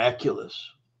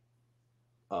miraculous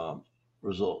um,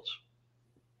 results.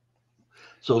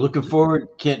 So looking forward,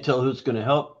 can't tell who's going to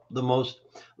help the most.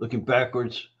 Looking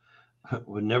backwards,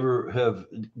 would never have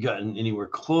gotten anywhere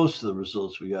close to the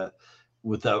results we got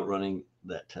without running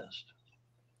that test.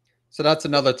 So that's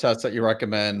another test that you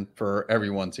recommend for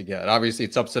everyone to get. Obviously,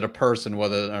 it's up to the person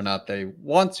whether or not they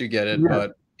want to get it, Yeah.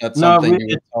 but that's No, something you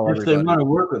would tell if they everybody. want to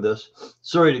work with us,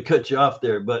 sorry to cut you off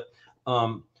there, but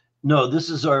um, no, this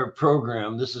is our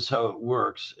program. This is how it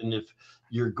works. And if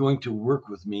you're going to work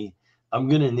with me, I'm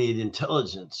going to need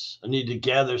intelligence. I need to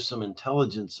gather some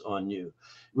intelligence on you.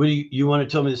 What do you want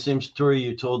to tell me the same story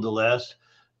you told the last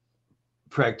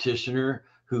practitioner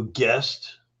who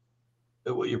guessed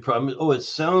at what your problem is? Oh, it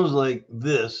sounds like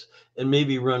this, and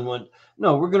maybe run one.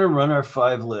 No, we're going to run our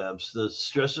 5 labs: the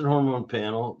stress and hormone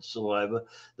panel, saliva,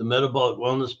 the metabolic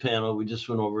wellness panel. We just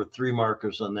went over 3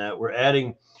 markers on that. We're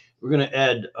going to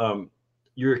add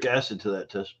uric acid to that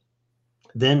test.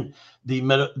 Then the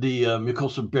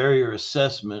mucosal barrier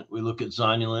assessment. We look at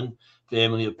zonulin,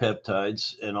 family of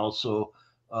peptides, and also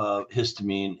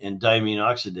histamine and diamine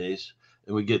oxidase,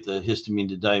 and we get the histamine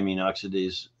to diamine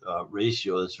oxidase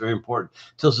ratio. That's very important.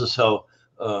 It tells us how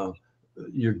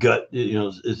your gut,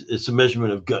 it's a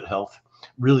measurement of gut health.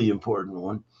 Really important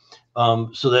one.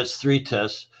 So that's 3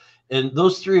 tests, and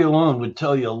those 3 alone would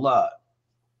tell you a lot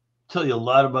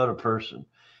about a person.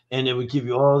 And it would give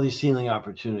you all these healing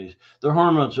opportunities. Their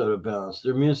hormones are out of balance.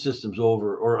 Their immune system's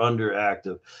over or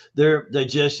underactive. Their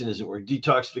digestion isn't working.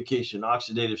 Detoxification,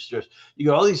 oxidative stress. You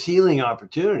got all these healing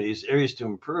opportunities, areas to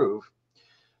improve,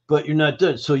 but you're not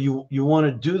done. So you want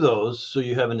to do those so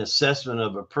you have an assessment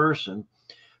of a person.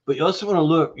 But you also want to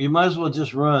look. You might as well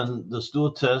just run the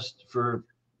stool test for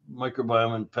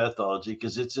microbiome and pathology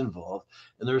because it's involved,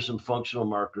 and there are some functional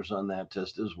markers on that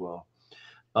test as well.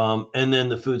 And then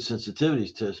the food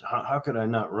sensitivities test. How could I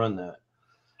not run that?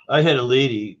 I had a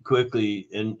lady quickly,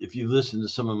 and if you listen to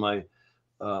some of my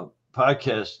uh,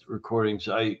 podcast recordings,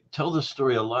 I tell this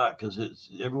story a lot because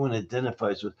everyone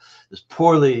identifies with this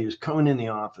poor lady who's coming in the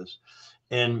office,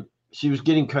 and she was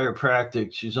getting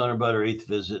chiropractic. She's on about her 8th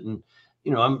visit, and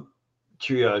I'm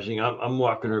triaging. I'm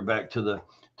walking her back to the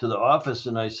office,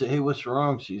 and I say, "Hey, what's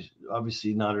wrong?" She's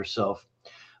obviously not herself.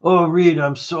 Oh, Reed,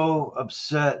 I'm so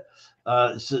upset.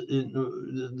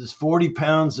 This 40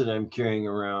 pounds that I'm carrying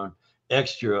around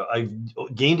extra, I've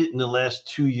gained it in the last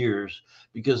 2 years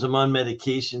because I'm on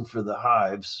medication for the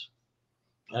hives.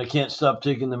 And I can't stop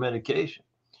taking the medication.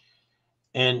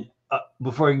 And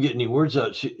before I can get any words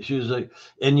out, she was like,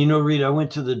 and Reed, I went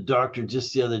to the doctor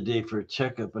just the other day for a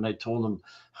checkup, and I told him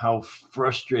how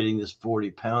frustrating this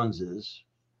 40 pounds is.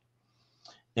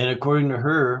 And according to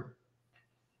her,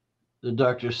 the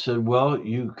doctor said, well,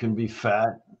 you can be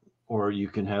fat or you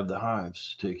can have the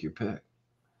hives. Take your pick.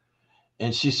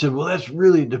 And she said, well, that's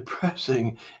really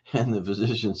depressing. And the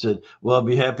physician said, well, I'll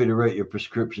be happy to write your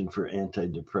prescription for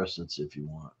antidepressants if you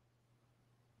want.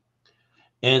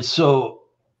 And so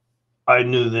I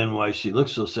knew then why she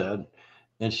looked so sad,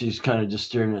 and she's kind of just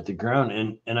staring at the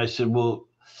ground. And I said, "Well,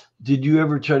 did you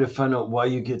ever try to find out why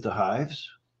you get the hives?"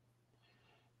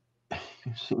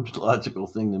 Seems logical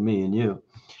thing to me and you.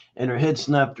 And her head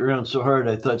snapped around so hard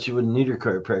I thought she wouldn't need her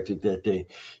chiropractic that day.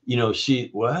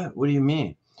 What? What do you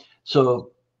mean?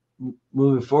 So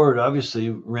moving forward,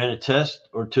 obviously ran a test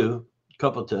or two, a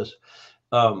couple of tests,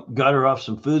 got her off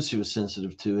some foods she was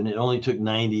sensitive to, and it only took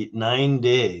 9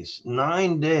 days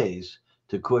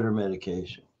to quit her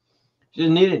medication. She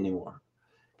didn't need it anymore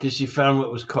because she found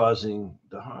what was causing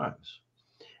the hives.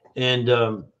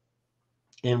 And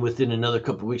and within another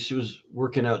couple of weeks, she was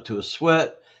working out to a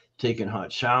sweat, taking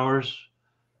hot showers,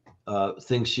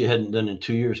 things she hadn't done in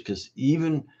 2 years. Because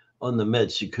even on the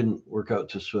meds, she couldn't work out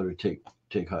to a sweat or take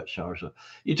hot showers. So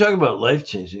you talk about life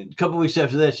changing. A couple of weeks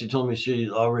after that, she told me she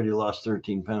already lost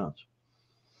 13 pounds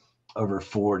of her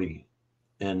 40,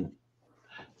 and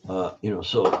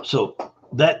so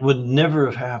that would never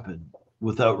have happened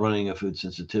without running a food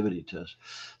sensitivity test.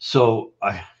 So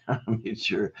I make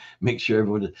sure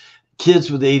everyone did.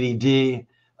 Kids with ADD.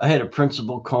 I had a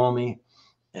principal call me,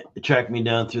 track me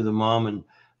down through the mom, and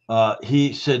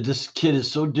he said this kid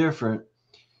is so different.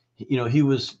 He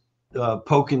was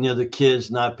poking the other kids,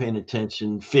 not paying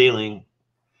attention, failing.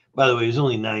 By the way, he was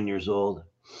only 9 years old,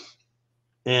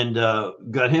 and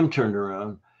got him turned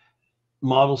around.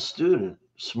 Model student,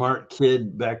 smart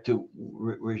kid. Back to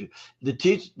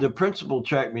the principal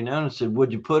tracked me down and said,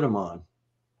 "What'd you put him on?"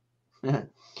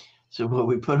 So, well,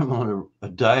 we put him on a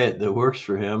diet that works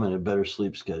for him and a better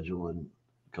sleep schedule and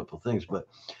a couple of things. But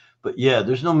yeah,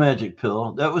 there's no magic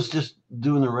pill. That was just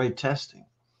doing the right testing.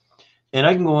 And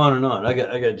I can go on and on. I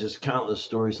got just countless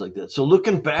stories like that. So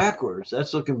looking backwards,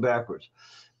 that's looking backwards.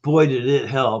 Boy, did it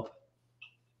help.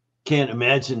 Can't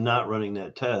imagine not running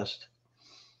that test.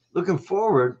 Looking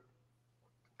forward,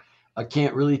 I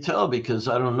can't really tell because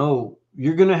I don't know.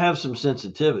 You're going to have some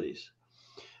sensitivities,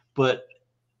 but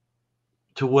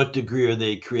to what degree are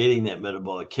they creating that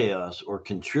metabolic chaos or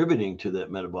contributing to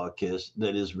that metabolic chaos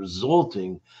that is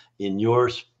resulting in your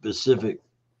specific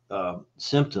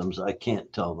symptoms? I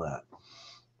can't tell that.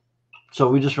 So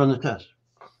we just run the test.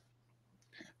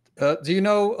 Do you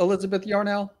know Elizabeth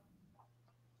Yarnell?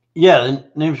 Yeah,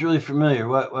 the name's really familiar.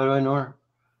 Why do I know her?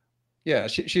 Yeah,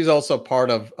 she's also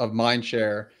part of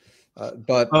Mindshare,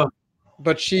 but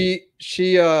Oh,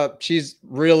 she's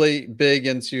really big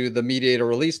into the mediator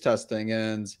release testing,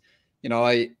 and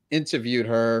I interviewed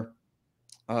her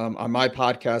on my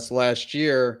podcast last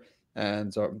year,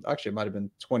 and actually it might have been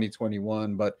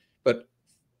 2021, but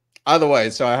either way,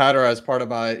 so I had her as part of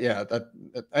my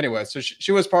anyway. So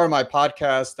she was part of my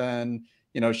podcast, and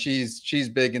she's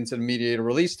big into the mediator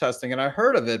release testing, and I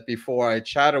heard of it before I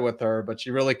chatted with her, but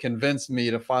she really convinced me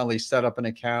to finally set up an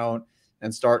account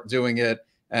and start doing it.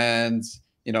 And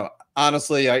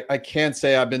honestly, I can't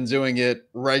say I've been doing it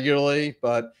regularly,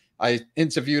 but I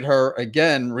interviewed her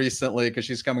again recently because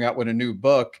she's coming out with a new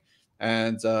book,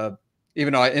 and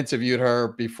even though I interviewed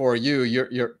her before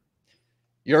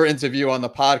your interview on the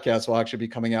podcast will actually be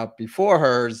coming out before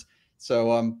hers.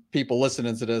 So people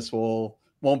listening to this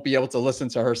won't be able to listen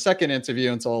to her second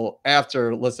interview until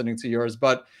after listening to yours.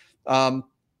 But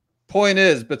point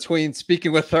is, between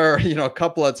speaking with her, a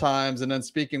couple of times and then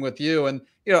speaking with you, and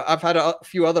I've had a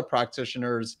few other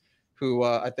practitioners who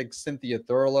I think Cynthia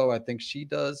Thurlow, I think she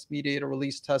does mediator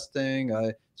release testing.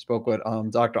 I spoke with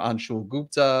Dr. Anshul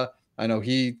Gupta. I know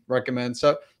he recommends.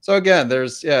 So again,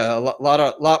 there's a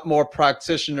lot more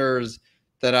practitioners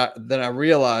than I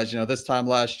realized. This time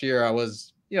last year I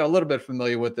was a little bit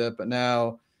familiar with it, but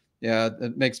now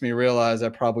it makes me realize I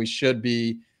probably should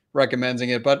be recommending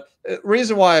it. But the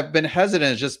reason why I've been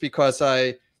hesitant is just because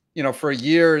for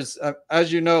years,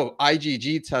 as you know,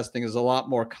 IgG testing is a lot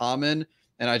more common,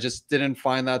 and I just didn't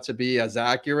find that to be as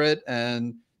accurate.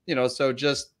 And so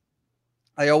just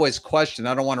I always question.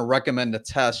 I don't want to recommend a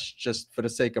test just for the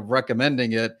sake of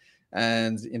recommending it.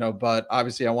 And, but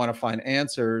obviously I want to find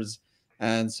answers.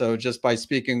 And so just by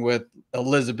speaking with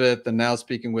Elizabeth and now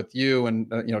speaking with you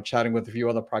and, chatting with a few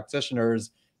other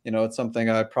practitioners, it's something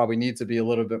I probably need to be a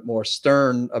little bit more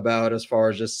stern about as far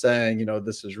as just saying,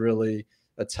 this is really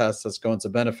a test that's going to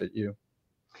benefit you.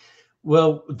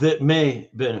 well, that may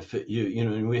benefit you,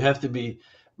 and we have to be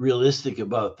realistic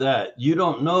about that. You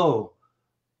don't know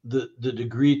the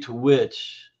degree to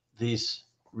which these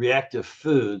reactive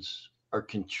foods are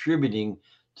contributing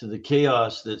to the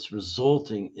chaos that's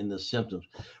resulting in the symptoms.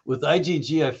 With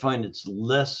IgG, I find it's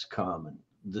less common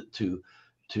to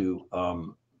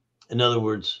in other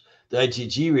words, the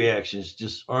IgG reactions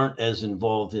just aren't as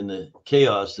involved in the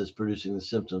chaos that's producing the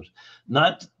symptoms,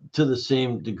 not to the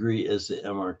same degree as the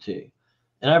MRT.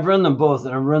 And I've run them both,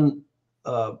 and I run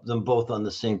them both on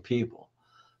the same people.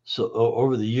 So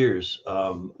over the years,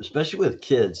 especially with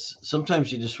kids,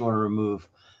 sometimes you just want to remove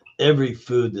every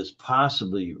food that's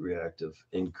possibly reactive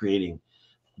in creating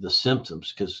the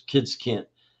symptoms, because kids can't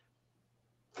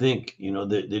think,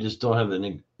 they just don't have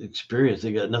an experience.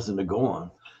 They got nothing to go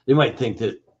on. They might think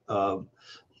that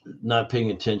not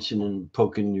paying attention and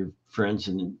poking your friends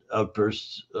and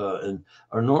outbursts and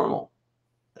are normal.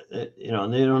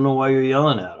 And they don't know why you're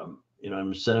yelling at them.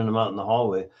 I'm sending them out in the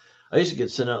hallway. I used to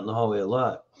get sent out in the hallway a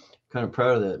lot. Kind of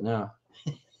proud of that now.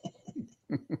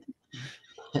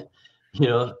 you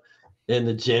know, and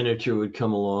the janitor would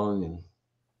come along and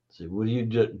say, "What are you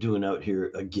doing out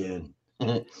here again?"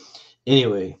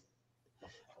 Anyway,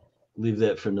 leave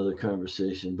that for another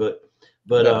conversation. Yeah.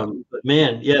 But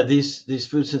man, yeah, these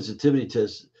food sensitivity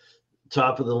tests,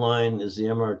 top of the line is the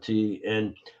MRT,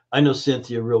 and I know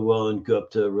Cynthia real well and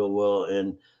Gupta real well,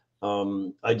 and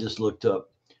I just looked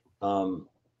up um,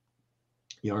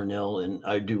 Yarnell, and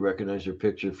I do recognize her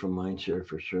picture from Mindshare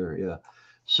for sure. Yeah,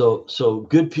 so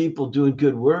good people doing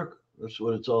good work. That's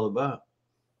what it's all about.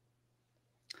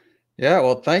 Yeah,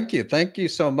 well, thank you. Thank you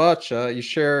so much. You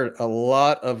shared a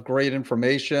lot of great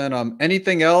information.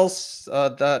 Anything else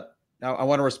that I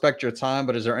want to respect your time,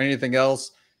 but is there anything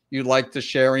else you'd like to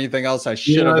share? Anything else I You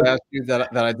should know, have asked you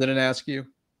that I didn't ask you?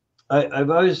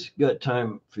 I've always got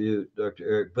time for you, Dr.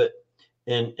 Eric, but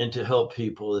and to help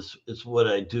people is what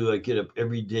I do. I get up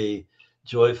every day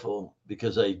joyful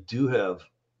because I do have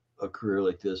a career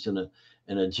like this and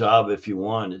a job if you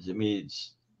want. I mean,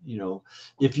 it's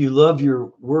if you love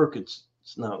your work, it's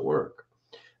not work.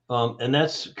 And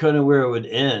that's kind of where I would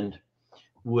end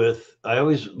with. I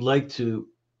always like to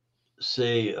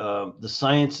say the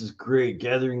science is great,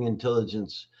 gathering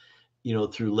intelligence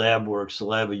through lab work,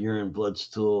 saliva, urine, blood,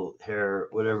 stool, hair,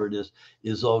 whatever it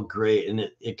is all great. And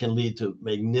it can lead to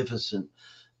magnificent,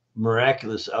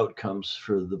 miraculous outcomes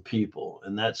for the people.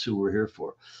 And that's who we're here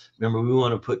for. Remember, we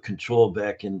want to put control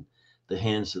back in the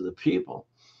hands of the people.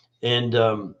 And,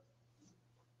 and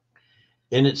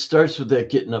it starts with that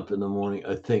getting up in the morning.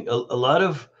 I think a lot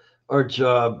of our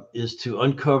job is to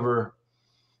uncover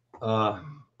uh,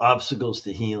 obstacles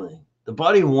to healing. The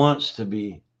body wants to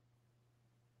be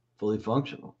fully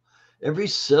functional. Every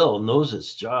cell knows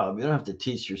its job. You don't have to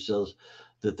teach your cells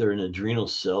that they're an adrenal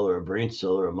cell or a brain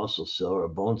cell or a muscle cell or a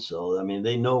bone cell. I mean,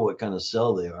 they know what kind of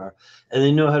cell they are, and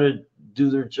they know how to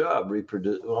do their job,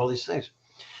 reproduce, all these things.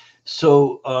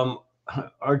 So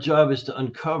our job is to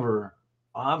uncover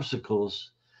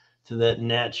obstacles to that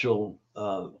natural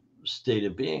state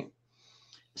of being.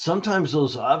 Sometimes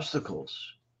those obstacles,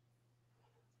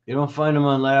 you don't find them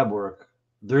on lab work.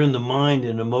 They're in the mind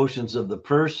and emotions of the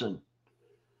person.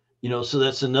 So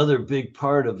that's another big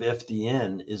part of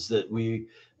FDN is that we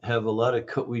have a lot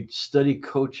of we study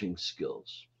coaching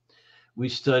skills. We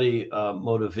study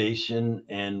motivation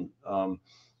and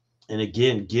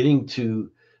again getting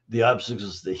to the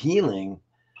obstacles, the healing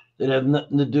that have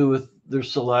nothing to do with their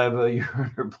saliva,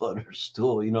 urine, or blood or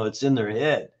stool. It's in their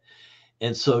head,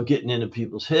 and so getting into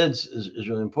people's heads is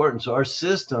really important. So our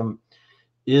system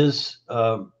is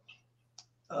uh,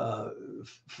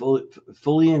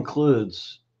 fully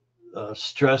includes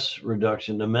stress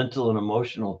reduction, the mental and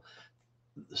emotional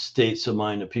states of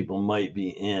mind that people might be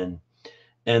in.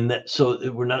 And that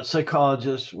so we're not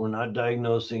psychologists, we're not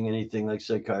diagnosing anything like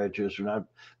psychiatrists, we're not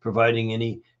providing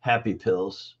any happy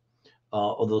pills.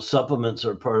 Although supplements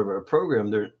are part of our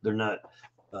program, they're not.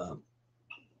 Um,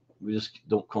 we just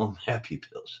don't call them happy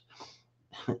pills.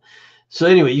 So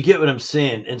anyway, you get what I'm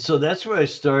saying, and so that's where I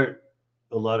start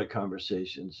a lot of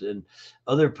conversations and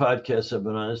other podcasts I've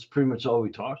been on. It's pretty much all we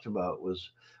talked about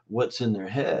was what's in their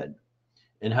head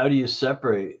and how do you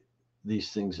separate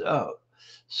these things out.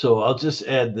 So I'll just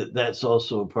add that that's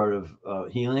also a part of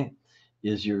healing,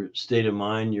 is your state of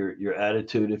mind, your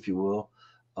attitude, if you will,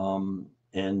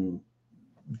 and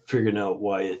figuring out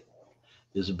why it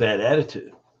is a bad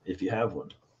attitude if you have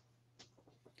one.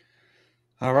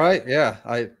 All right. Yeah,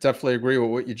 I definitely agree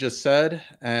with what you just said.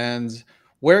 And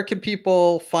where can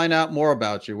people find out more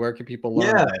about you? Where can people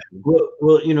learn Yeah. about you?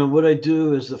 Well, what I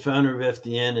do as the founder of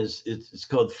FDN is it's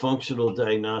called Functional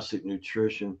Diagnostic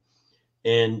Nutrition,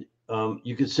 and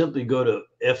you can simply go to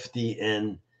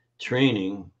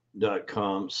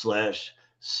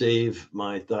fdntraining.com/save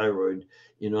my thyroid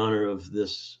in honor of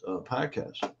this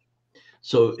podcast.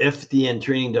 So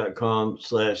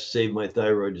fdntraining.com/save my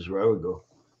thyroid is where I would go.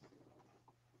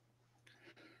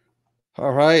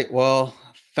 All right. Well,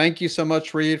 thank you so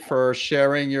much, Reed, for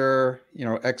sharing your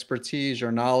expertise,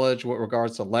 your knowledge with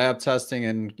regards to lab testing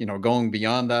and, going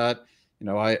beyond that.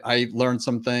 I learned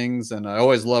some things, and I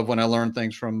always love when I learn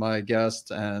things from my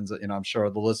guests, and I'm sure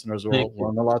the listeners will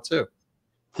learn a lot too.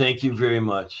 Thank you very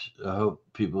much. I hope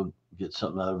people get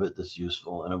something out of it that's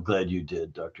useful, and I'm glad you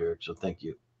did, Dr. Eric. So thank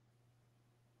you.